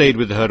often stayed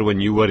with her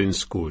when you were in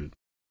school.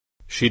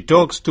 She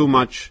talks too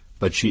much,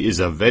 but she is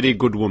a very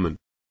good woman.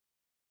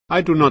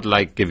 I do not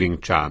like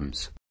giving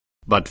charms,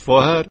 but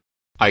for her,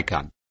 I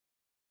can.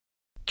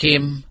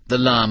 Kim, the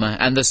Lama,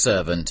 and the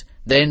servant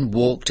then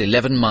walked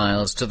 11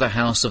 miles to the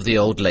house of the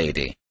old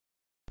lady.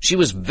 She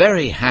was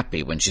very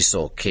happy when she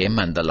saw Kim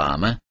and the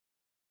Lama.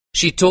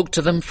 She talked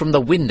to them from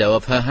the window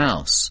of her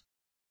house.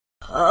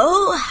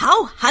 Oh,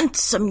 how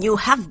handsome you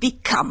have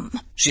become,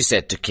 she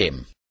said to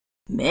Kim.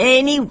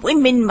 Many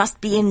women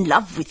must be in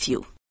love with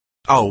you.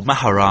 Oh,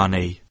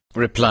 Maharani,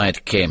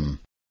 replied Kim.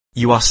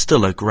 You are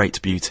still a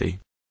great beauty.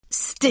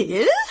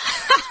 Still?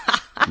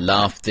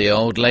 laughed the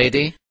old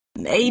lady.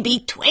 Maybe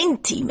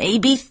 20,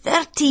 maybe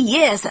 30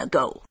 years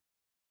ago.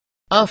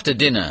 After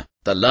dinner,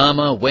 the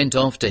Lama went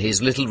off to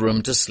his little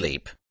room to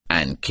sleep,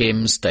 and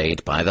Kim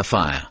stayed by the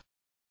fire.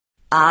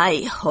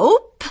 I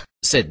hope,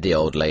 said the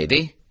old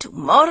lady,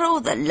 tomorrow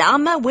the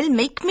Lama will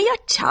make me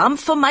a charm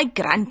for my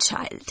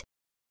grandchild.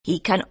 He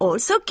can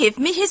also give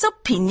me his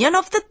opinion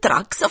of the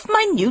drugs of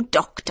my new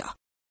doctor.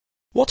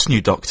 What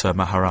new doctor,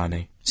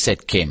 Maharani?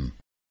 said Kim.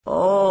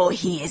 Oh,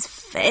 he is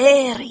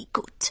very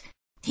good.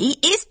 He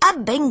is a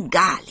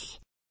Bengali.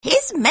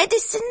 His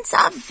medicines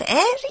are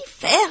very,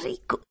 very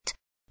good.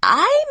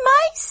 I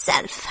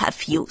myself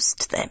have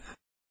used them.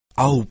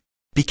 Oh,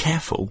 be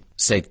careful,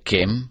 said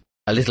Kim,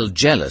 a little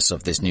jealous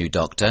of this new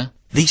doctor.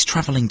 These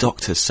travelling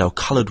doctors sell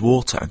coloured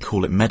water and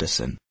call it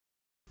medicine.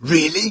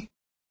 Really?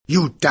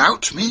 You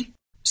doubt me?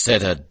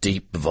 said a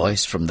deep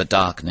voice from the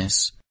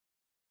darkness.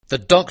 The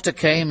doctor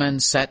came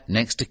and sat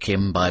next to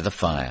Kim by the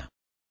fire.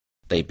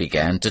 They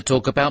began to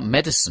talk about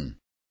medicine.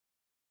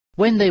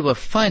 When they were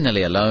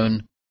finally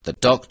alone, the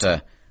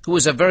doctor, who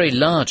was a very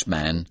large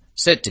man,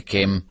 said to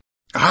Kim,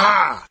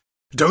 Ah,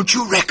 don't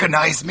you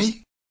recognize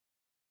me?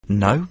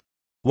 No,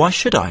 why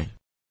should I?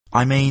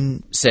 I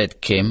mean...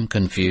 said Kim,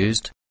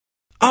 confused.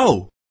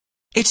 Oh,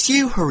 it's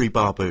you, Hurry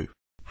Babu.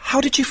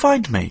 How did you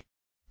find me?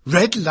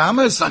 Red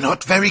llamas are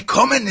not very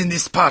common in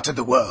this part of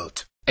the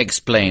world,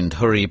 explained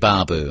Hurry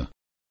Babu.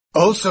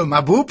 Also,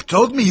 Mahbub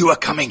told me you were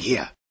coming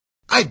here.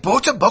 I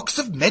bought a box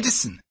of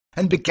medicine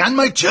and began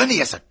my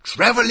journey as a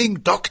traveling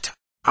doctor.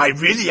 I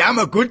really am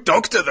a good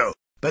doctor, though.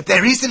 But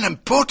there is an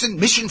important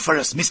mission for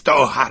us, Mr.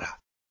 O'Hara.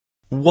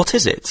 What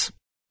is it?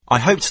 I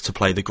hoped to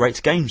play the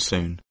great game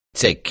soon,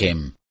 said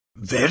Kim.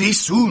 Very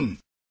soon,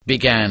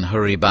 began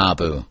Hurry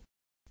Babu.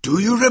 Do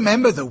you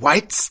remember the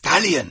white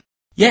stallion?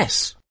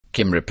 Yes,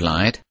 Kim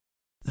replied.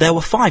 There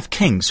were 5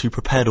 kings who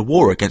prepared a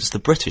war against the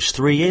British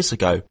 3 years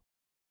ago.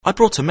 I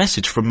brought a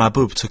message from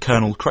Mahbub to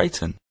Colonel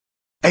Creighton.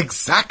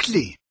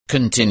 Exactly,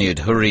 continued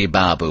Hurry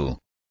Babu.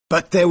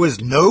 But there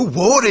was no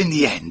war in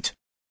the end.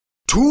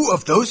 2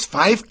 of those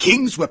 5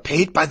 kings were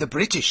paid by the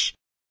British.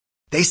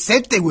 They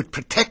said they would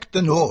protect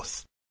the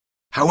north.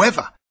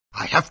 However,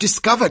 I have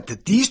discovered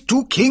that these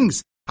 2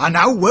 kings are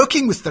now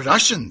working with the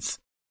Russians.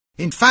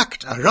 In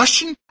fact, a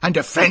Russian and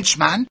a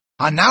Frenchman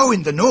are now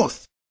in the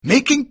north,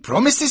 making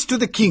promises to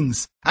the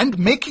kings and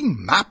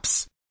making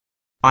maps.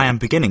 I am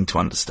beginning to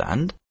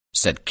understand,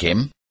 said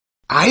Kim.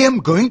 I am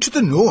going to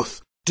the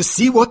north to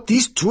see what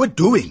these 2 are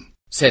doing,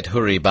 said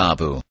Hurry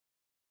Babu.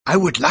 I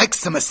would like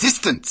some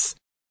assistance.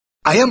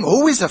 I am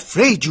always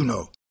afraid, you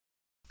know.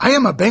 I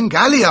am a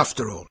Bengali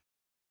after all.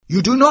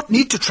 You do not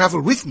need to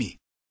travel with me.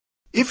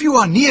 If you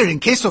are near in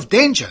case of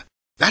danger,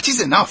 that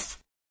is enough.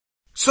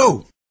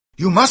 So,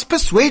 you must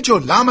persuade your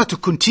llama to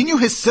continue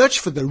his search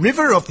for the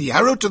river of the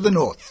arrow to the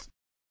north.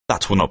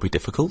 That will not be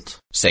difficult,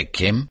 said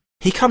Kim.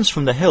 He comes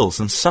from the hills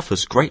and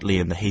suffers greatly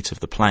in the heat of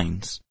the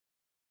plains.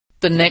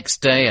 The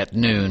next day at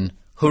noon,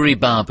 Hurry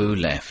Babu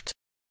left.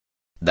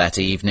 That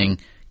evening,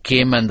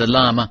 Kim and the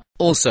llama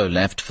also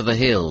left for the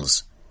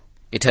hills.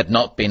 It had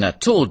not been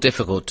at all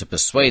difficult to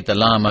persuade the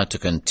llama to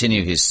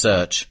continue his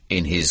search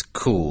in his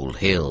cool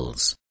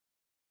hills.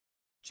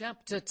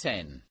 Chapter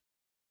 10.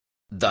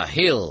 The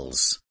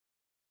Hills.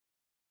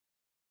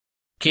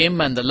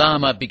 Kim and the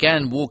llama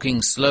began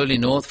walking slowly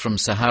north from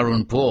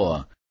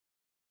Saharanpur.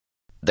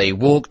 They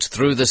walked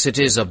through the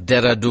cities of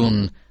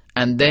Dehradun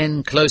and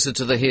then, closer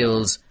to the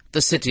hills,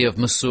 the city of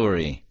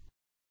Mussoorie.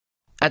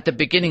 At the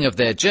beginning of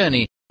their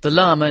journey, the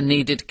llama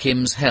needed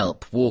Kim's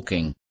help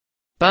walking.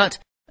 But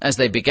as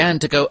they began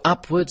to go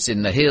upwards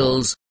in the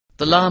hills,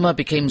 the llama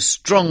became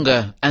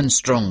stronger and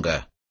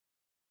stronger.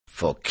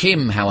 For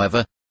Kim,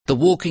 however, the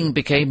walking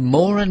became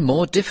more and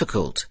more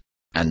difficult,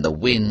 and the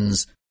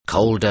winds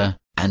colder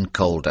and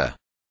colder.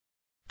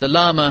 The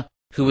llama,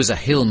 who was a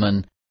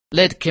hillman,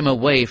 led Kim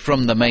away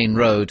from the main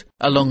road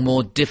along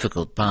more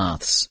difficult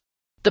paths.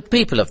 The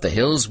people of the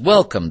hills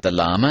welcomed the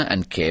llama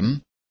and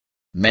Kim.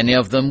 Many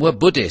of them were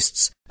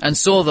Buddhists and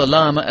saw the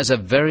llama as a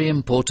very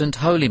important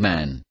holy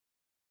man.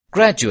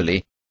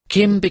 Gradually,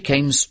 Kim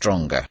became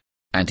stronger,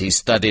 and he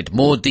studied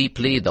more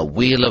deeply the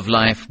wheel of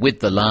life with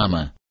the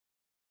llama.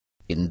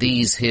 In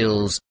these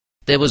hills,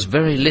 there was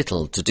very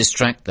little to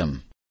distract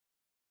them.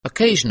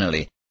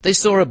 Occasionally, they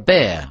saw a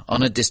bear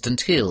on a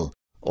distant hill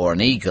or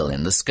an eagle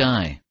in the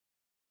sky.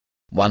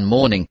 One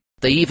morning,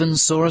 they even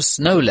saw a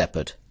snow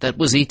leopard that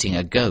was eating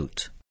a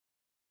goat.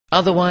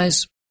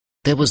 Otherwise,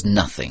 there was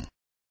nothing.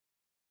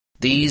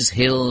 These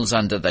hills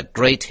under the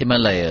great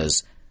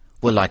Himalayas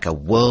were like a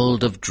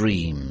world of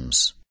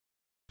dreams.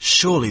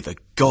 Surely the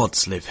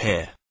gods live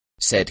here,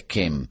 said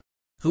Kim,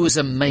 who was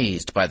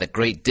amazed by the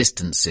great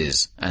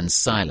distances and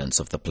silence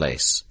of the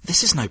place.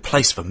 This is no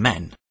place for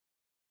men.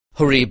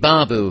 Hurry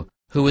Babu,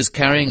 who was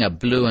carrying a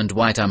blue and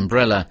white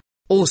umbrella,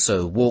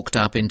 also walked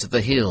up into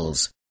the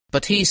hills,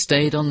 but he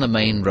stayed on the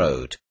main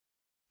road.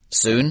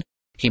 Soon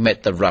he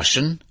met the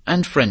Russian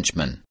and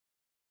Frenchman.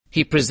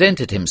 He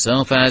presented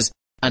himself as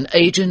an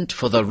agent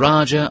for the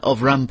Raja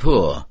of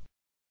Rampur.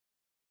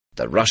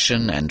 The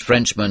Russian and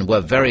Frenchman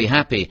were very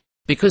happy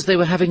because they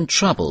were having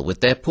trouble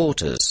with their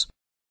porters.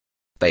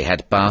 They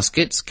had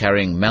baskets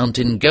carrying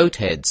mountain goat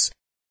heads.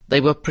 They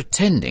were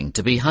pretending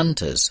to be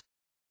hunters.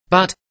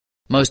 But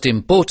most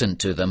important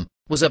to them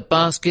was a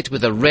basket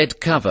with a red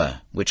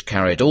cover which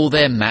carried all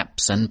their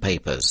maps and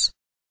papers.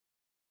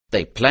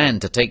 They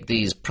planned to take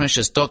these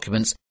precious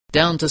documents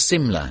down to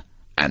Simla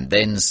and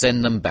then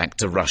send them back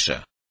to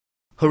Russia.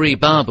 Hurry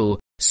Babu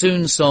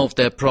soon solved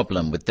their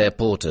problem with their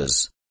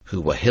porters, who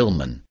were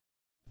hillmen.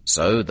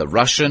 So the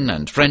Russian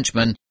and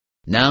Frenchman,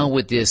 now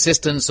with the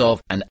assistance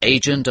of an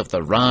agent of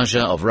the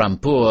Raja of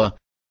Rampur,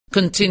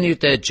 continued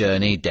their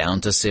journey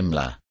down to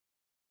Simla.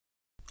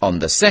 On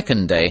the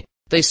second day,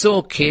 they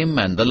saw Kim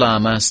and the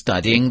llama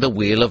studying the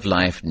wheel of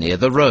life near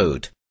the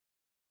road.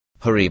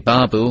 Hurry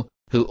Babu,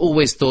 who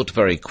always thought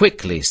very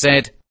quickly,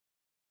 said,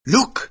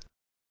 Look,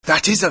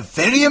 that is a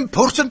very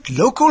important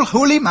local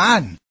holy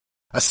man,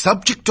 a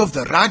subject of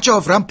the Raja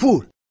of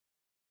Rampur.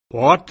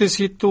 What is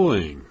he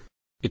doing?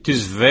 It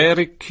is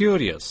very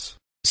curious,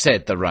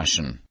 said the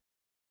Russian.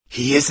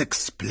 He is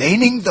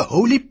explaining the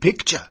holy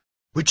picture,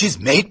 which is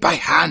made by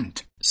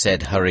hand,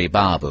 said Hurry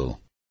Babu.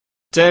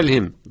 Tell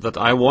him that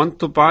I want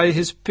to buy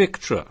his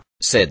picture,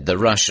 said the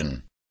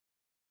Russian.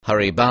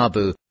 Hurry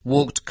Babu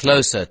walked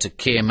closer to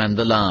Kim and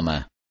the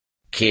Lama.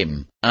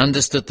 Kim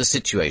understood the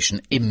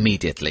situation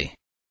immediately.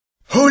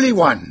 Holy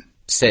One,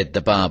 said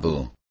the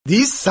Babu.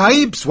 These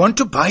sahibs want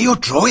to buy your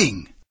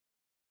drawing.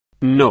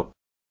 No,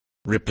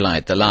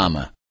 replied the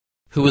Lama,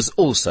 who was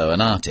also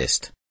an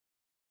artist.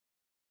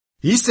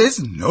 He says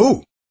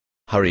no,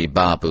 Hurry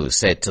Babu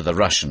said to the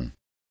Russian.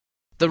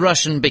 The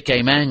Russian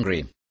became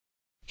angry.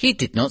 He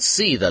did not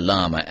see the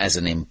Lama as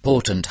an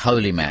important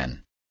holy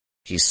man.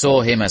 He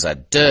saw him as a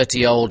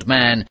dirty old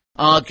man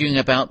arguing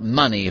about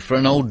money for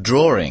an old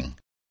drawing.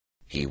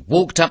 He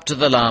walked up to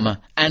the Lama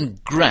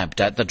and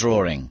grabbed at the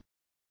drawing.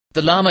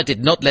 The Lama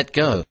did not let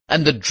go,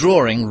 and the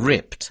drawing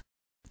ripped.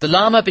 The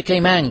Lama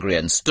became angry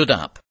and stood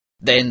up.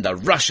 Then the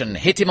Russian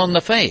hit him on the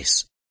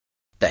face.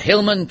 The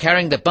hillmen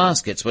carrying the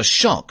baskets were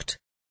shocked.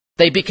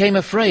 They became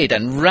afraid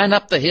and ran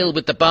up the hill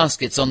with the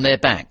baskets on their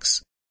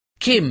backs.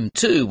 Kim,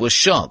 too, was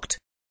shocked.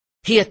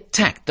 He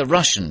attacked the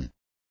Russian.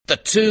 The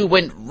two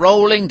went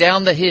rolling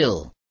down the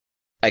hill.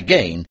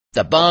 Again,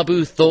 the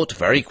Babu thought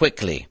very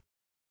quickly.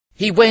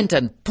 He went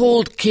and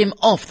pulled Kim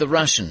off the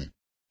Russian.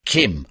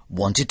 Kim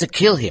wanted to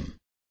kill him.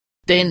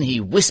 Then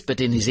he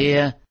whispered in his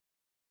ear,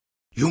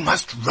 You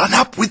must run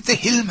up with the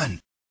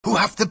hillmen who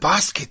have the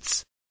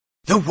baskets.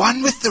 The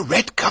one with the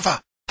red cover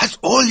has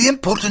all the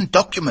important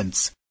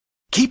documents.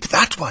 Keep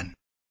that one.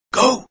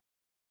 Go.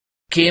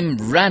 Kim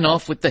ran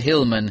off with the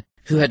hillman,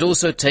 who had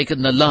also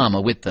taken the Lama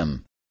with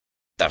them.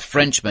 The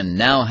Frenchman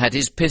now had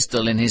his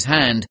pistol in his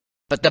hand,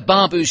 but the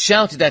Babu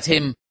shouted at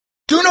him,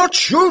 Do not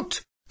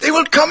shoot! They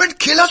will come and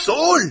kill us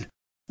all!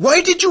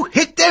 Why did you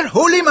hit their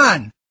holy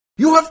man?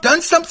 You have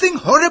done something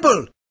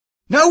horrible.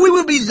 Now we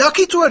will be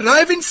lucky to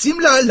arrive in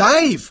Simla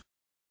alive.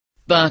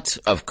 But,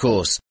 of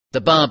course,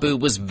 the Babu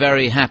was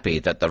very happy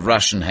that the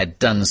Russian had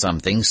done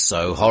something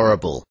so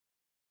horrible.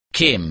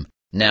 Kim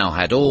now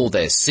had all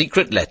their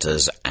secret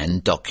letters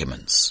and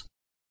documents.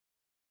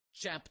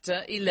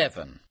 Chapter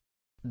 11.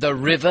 The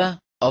River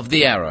of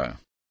the Arrow.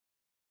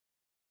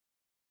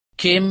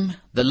 Kim,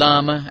 the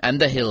Lama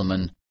and the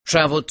hillman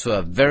travelled to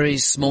a very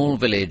small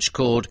village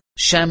called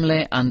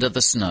Shamle under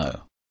the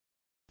snow.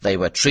 They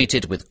were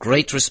treated with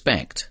great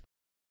respect.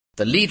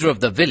 The leader of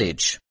the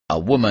village, a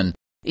woman,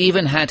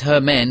 even had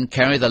her men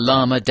carry the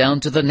Lama down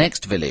to the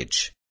next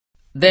village.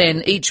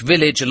 Then each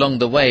village along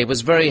the way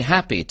was very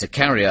happy to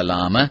carry a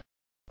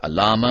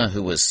Lama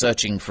who was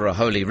searching for a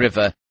holy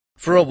river,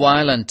 for a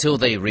while until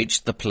they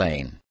reached the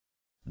plain.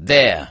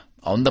 There,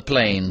 on the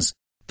plains,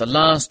 the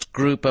last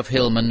group of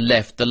hillmen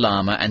left the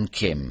Lama and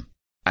Kim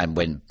and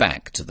went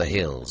back to the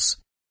hills.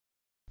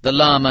 The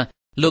Lama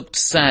looked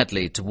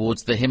sadly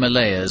towards the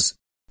Himalayas,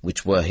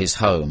 which were his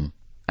home,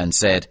 and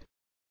said,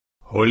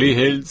 Holy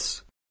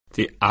hills,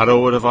 the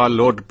arrow of our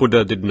Lord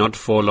Buddha did not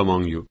fall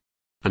among you,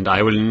 and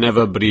I will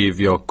never breathe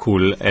your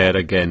cool air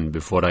again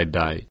before I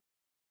die.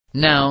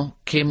 Now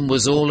Kim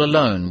was all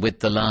alone with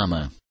the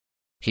Lama.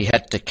 He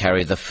had to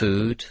carry the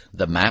food,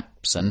 the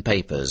maps and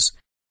papers.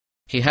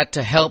 He had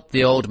to help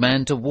the old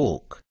man to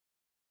walk.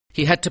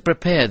 He had to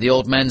prepare the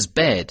old man's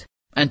bed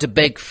and to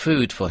beg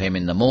food for him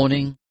in the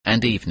morning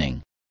and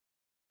evening.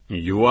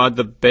 You are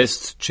the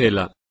best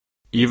chela,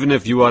 even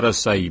if you are a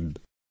sahib.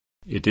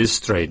 It is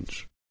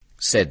strange,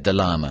 said the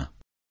Lama.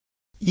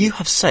 You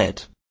have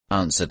said,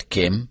 answered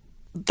Kim,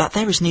 that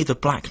there is neither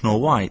black nor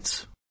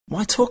white.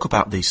 Why talk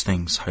about these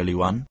things, Holy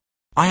One?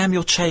 I am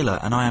your chela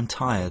and I am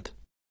tired.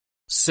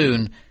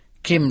 Soon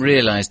Kim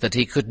realized that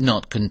he could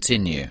not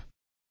continue.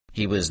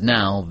 He was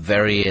now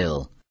very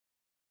ill.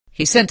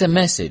 He sent a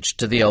message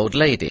to the old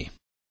lady,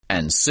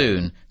 and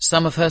soon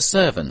some of her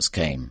servants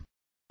came.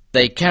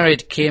 They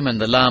carried Kim and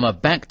the Lama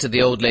back to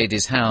the old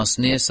lady's house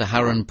near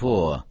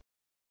Saharanpur.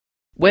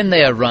 When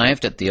they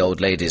arrived at the old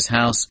lady's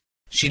house,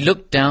 she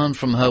looked down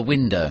from her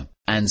window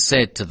and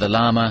said to the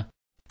Lama,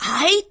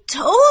 I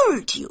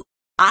told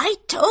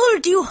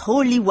you,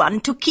 Holy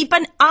One, to keep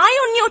an eye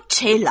on your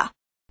chela.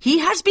 He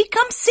has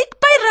become sick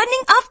by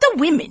running after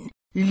women.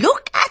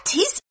 Look at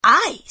his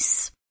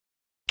eyes.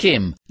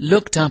 Kim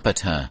looked up at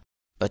her,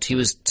 but he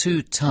was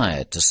too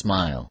tired to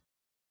smile.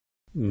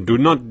 Do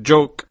not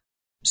joke,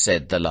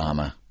 said the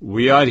Lama.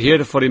 We are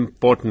here for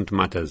important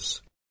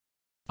matters.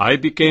 I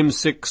became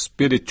sick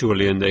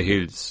spiritually in the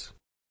hills.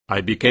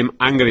 I became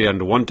angry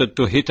and wanted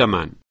to hit a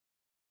man.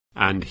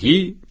 And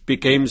he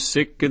became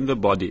sick in the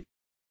body.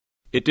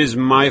 It is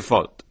my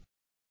fault.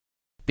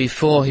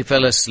 Before he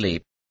fell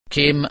asleep,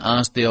 Kim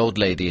asked the old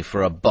lady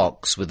for a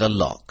box with a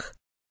lock.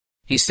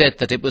 He said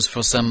that it was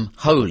for some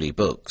holy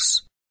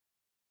books.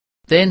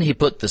 Then he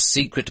put the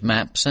secret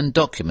maps and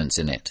documents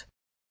in it.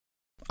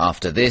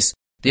 After this,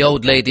 the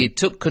old lady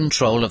took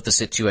control of the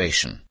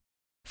situation.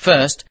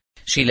 First,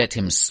 she let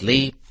him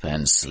sleep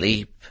and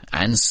sleep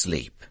and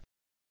sleep.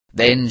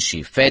 Then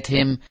she fed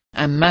him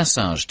and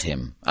massaged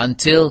him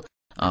until,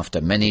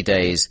 after many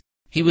days,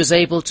 he was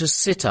able to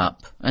sit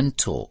up and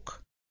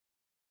talk.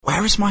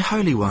 Where is my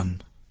Holy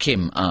One?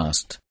 Kim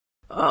asked.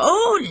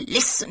 Oh,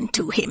 listen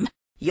to him.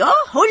 Your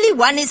Holy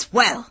One is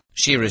well.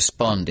 She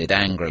responded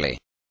angrily.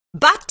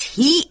 But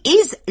he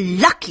is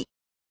lucky.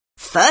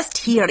 First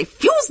he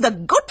refused the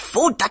good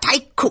food that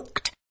I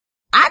cooked,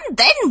 and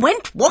then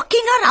went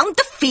walking around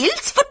the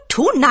fields for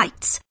 2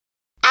 nights.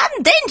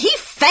 And then he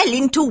fell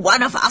into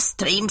one of our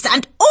streams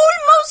and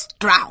almost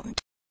drowned.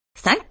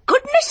 Thank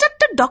goodness that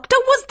the doctor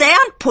was there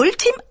and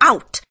pulled him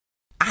out.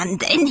 And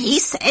then he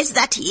says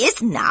that he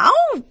is now,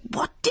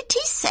 what did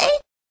he say?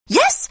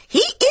 Yes, he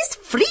is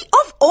free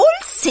of all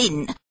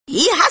sin.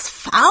 He has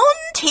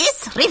found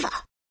his river.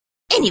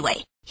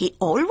 Anyway, he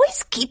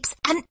always keeps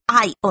an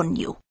eye on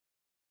you.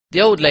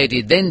 The old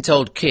lady then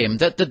told Kim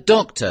that the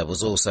doctor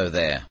was also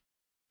there.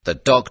 The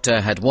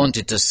doctor had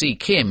wanted to see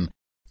Kim,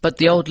 but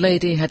the old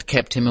lady had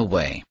kept him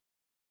away.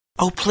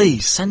 Oh,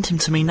 please, send him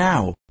to me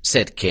now,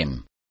 said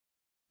Kim.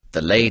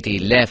 The lady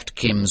left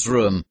Kim's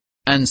room,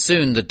 and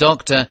soon the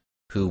doctor,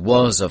 who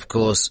was, of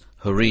course,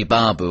 Hurry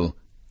Babu,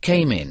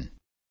 came in.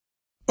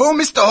 Oh,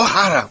 Mr.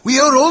 O'Hara, we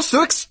are all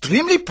so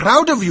extremely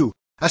proud of you.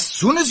 As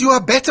soon as you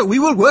are better, we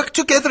will work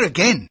together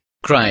again,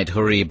 cried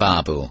Hurry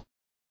Babu.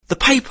 The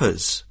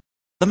papers,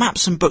 the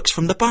maps and books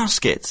from the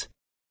basket.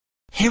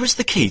 Here is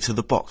the key to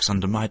the box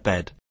under my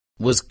bed,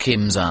 was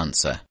Kim's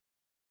answer.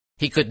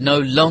 He could no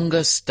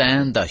longer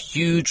stand the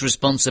huge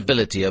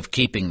responsibility of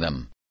keeping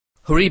them.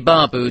 Hurry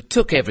Babu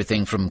took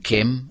everything from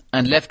Kim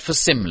and left for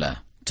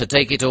Simla to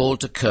take it all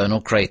to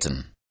Colonel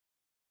Creighton.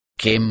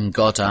 Kim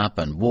got up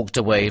and walked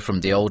away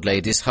from the old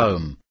lady's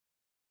home.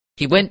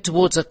 He went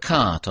towards a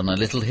cart on a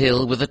little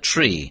hill with a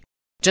tree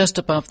just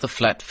above the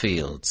flat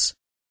fields.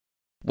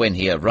 When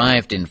he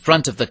arrived in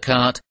front of the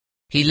cart,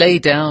 he lay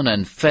down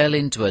and fell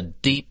into a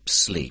deep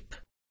sleep.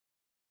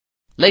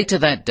 Later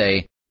that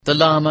day, the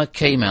Lama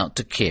came out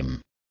to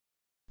Kim.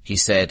 He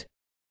said,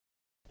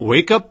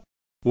 Wake up!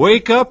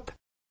 Wake up!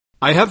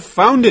 I have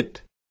found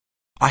it!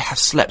 I have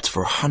slept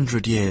for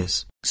 100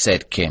 years,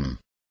 said Kim.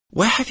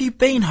 Where have you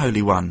been,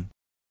 Holy One?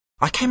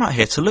 I came out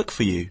here to look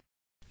for you.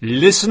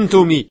 Listen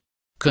to me,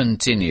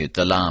 continued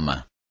the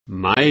Lama.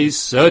 My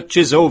search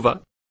is over.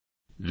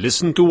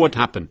 Listen to what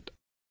happened.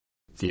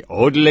 The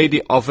old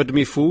lady offered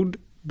me food,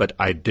 but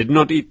I did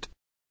not eat.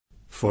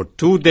 For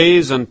 2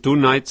 days and 2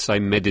 nights I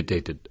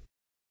meditated.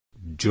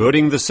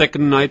 During the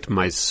second night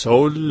my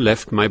soul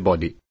left my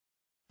body.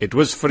 It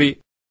was free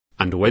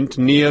and went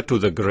near to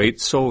the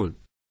Great Soul.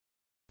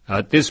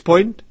 At this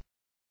point,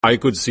 I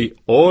could see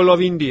all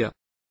of India,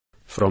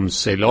 from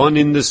Ceylon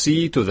in the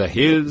sea to the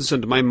hills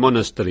and my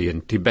monastery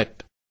in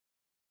Tibet.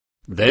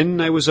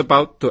 Then I was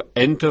about to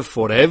enter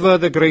forever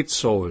the Great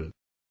Soul,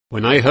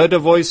 when I heard a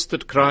voice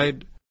that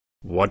cried,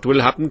 What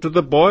will happen to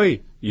the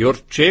boy, your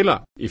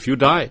chela, if you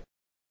die?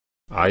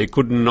 I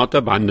could not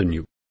abandon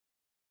you.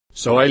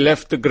 So I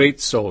left the Great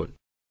Soul.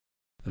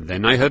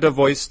 Then I heard a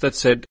voice that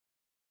said,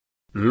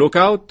 Look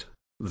out,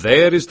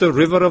 there is the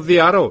river of the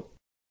arrow.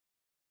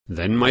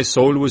 Then my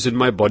soul was in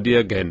my body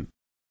again,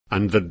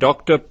 and the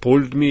doctor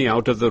pulled me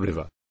out of the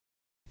river.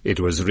 It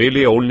was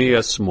really only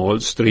a small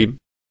stream.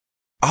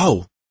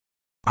 Oh,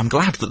 I'm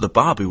glad that the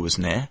Babu was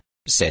near,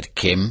 said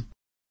Kim.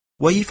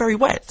 Were you very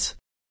wet?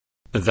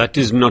 That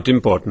is not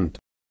important,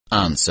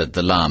 answered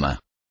the Lama.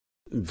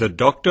 The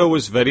doctor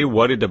was very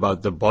worried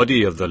about the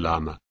body of the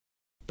Lama.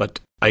 But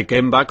I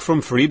came back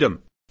from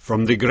freedom,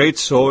 from the Great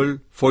Soul,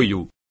 for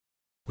you.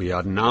 We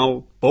are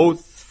now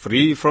both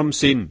free from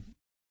sin.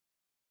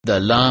 The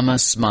Lama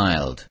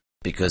smiled,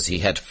 because he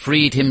had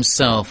freed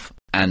himself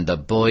and the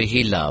boy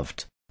he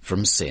loved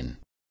from sin.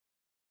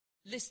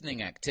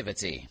 Listening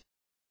activity.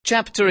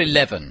 Chapter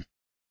 11.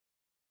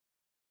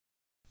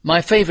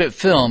 My favourite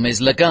film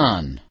is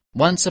Lagan,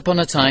 Once Upon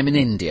a Time in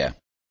India.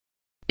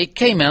 It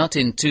came out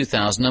in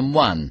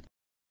 2001.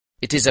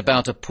 It is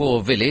about a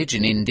poor village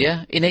in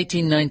India in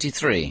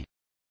 1893.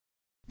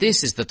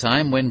 This is the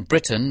time when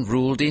Britain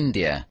ruled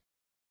India.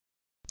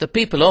 The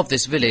people of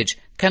this village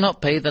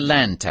cannot pay the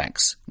land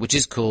tax, which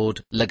is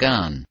called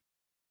Lagan.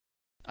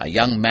 A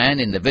young man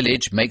in the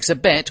village makes a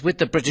bet with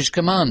the British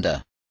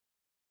commander.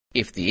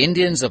 If the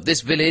Indians of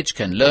this village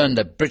can learn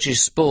the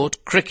British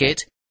sport,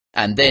 cricket,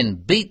 and then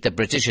beat the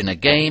British in a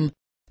game,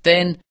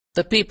 then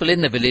the people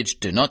in the village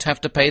do not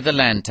have to pay the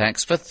land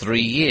tax for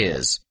 3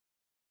 years.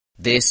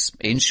 This,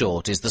 in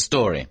short, is the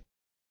story.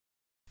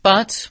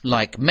 But,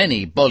 like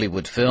many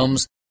Bollywood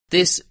films,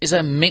 this is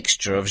a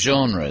mixture of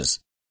genres.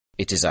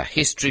 It is a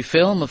history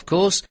film, of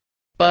course,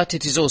 but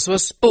it is also a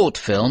sport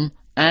film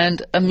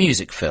and a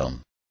music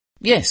film.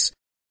 Yes,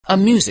 a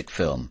music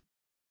film.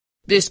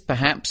 This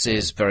perhaps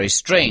is very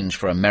strange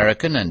for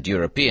American and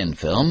European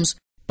films,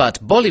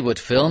 but Bollywood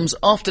films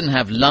often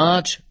have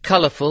large,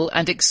 colourful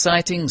and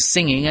exciting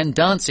singing and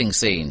dancing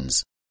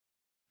scenes.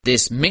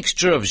 This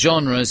mixture of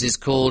genres is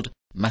called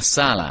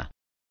masala.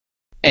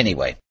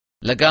 Anyway,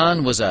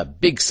 Lagan was a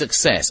big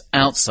success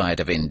outside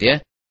of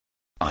India.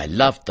 I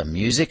loved the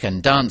music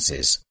and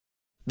dances.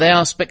 They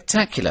are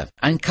spectacular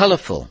and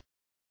colourful.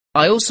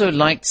 I also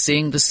liked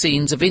seeing the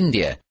scenes of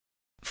India.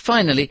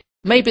 Finally,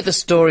 maybe the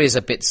story is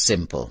a bit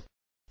simple,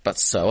 but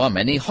so are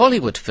many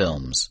Hollywood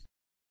films.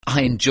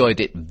 I enjoyed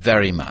it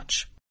very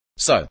much.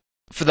 So,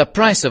 For the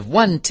price of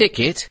one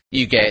ticket,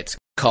 you get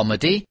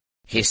comedy,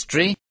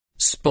 history,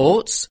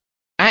 sports,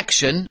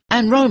 action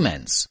and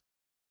romance.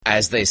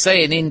 As they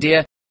say in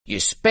India, you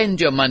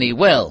spend your money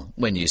well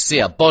when you see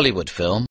a Bollywood film.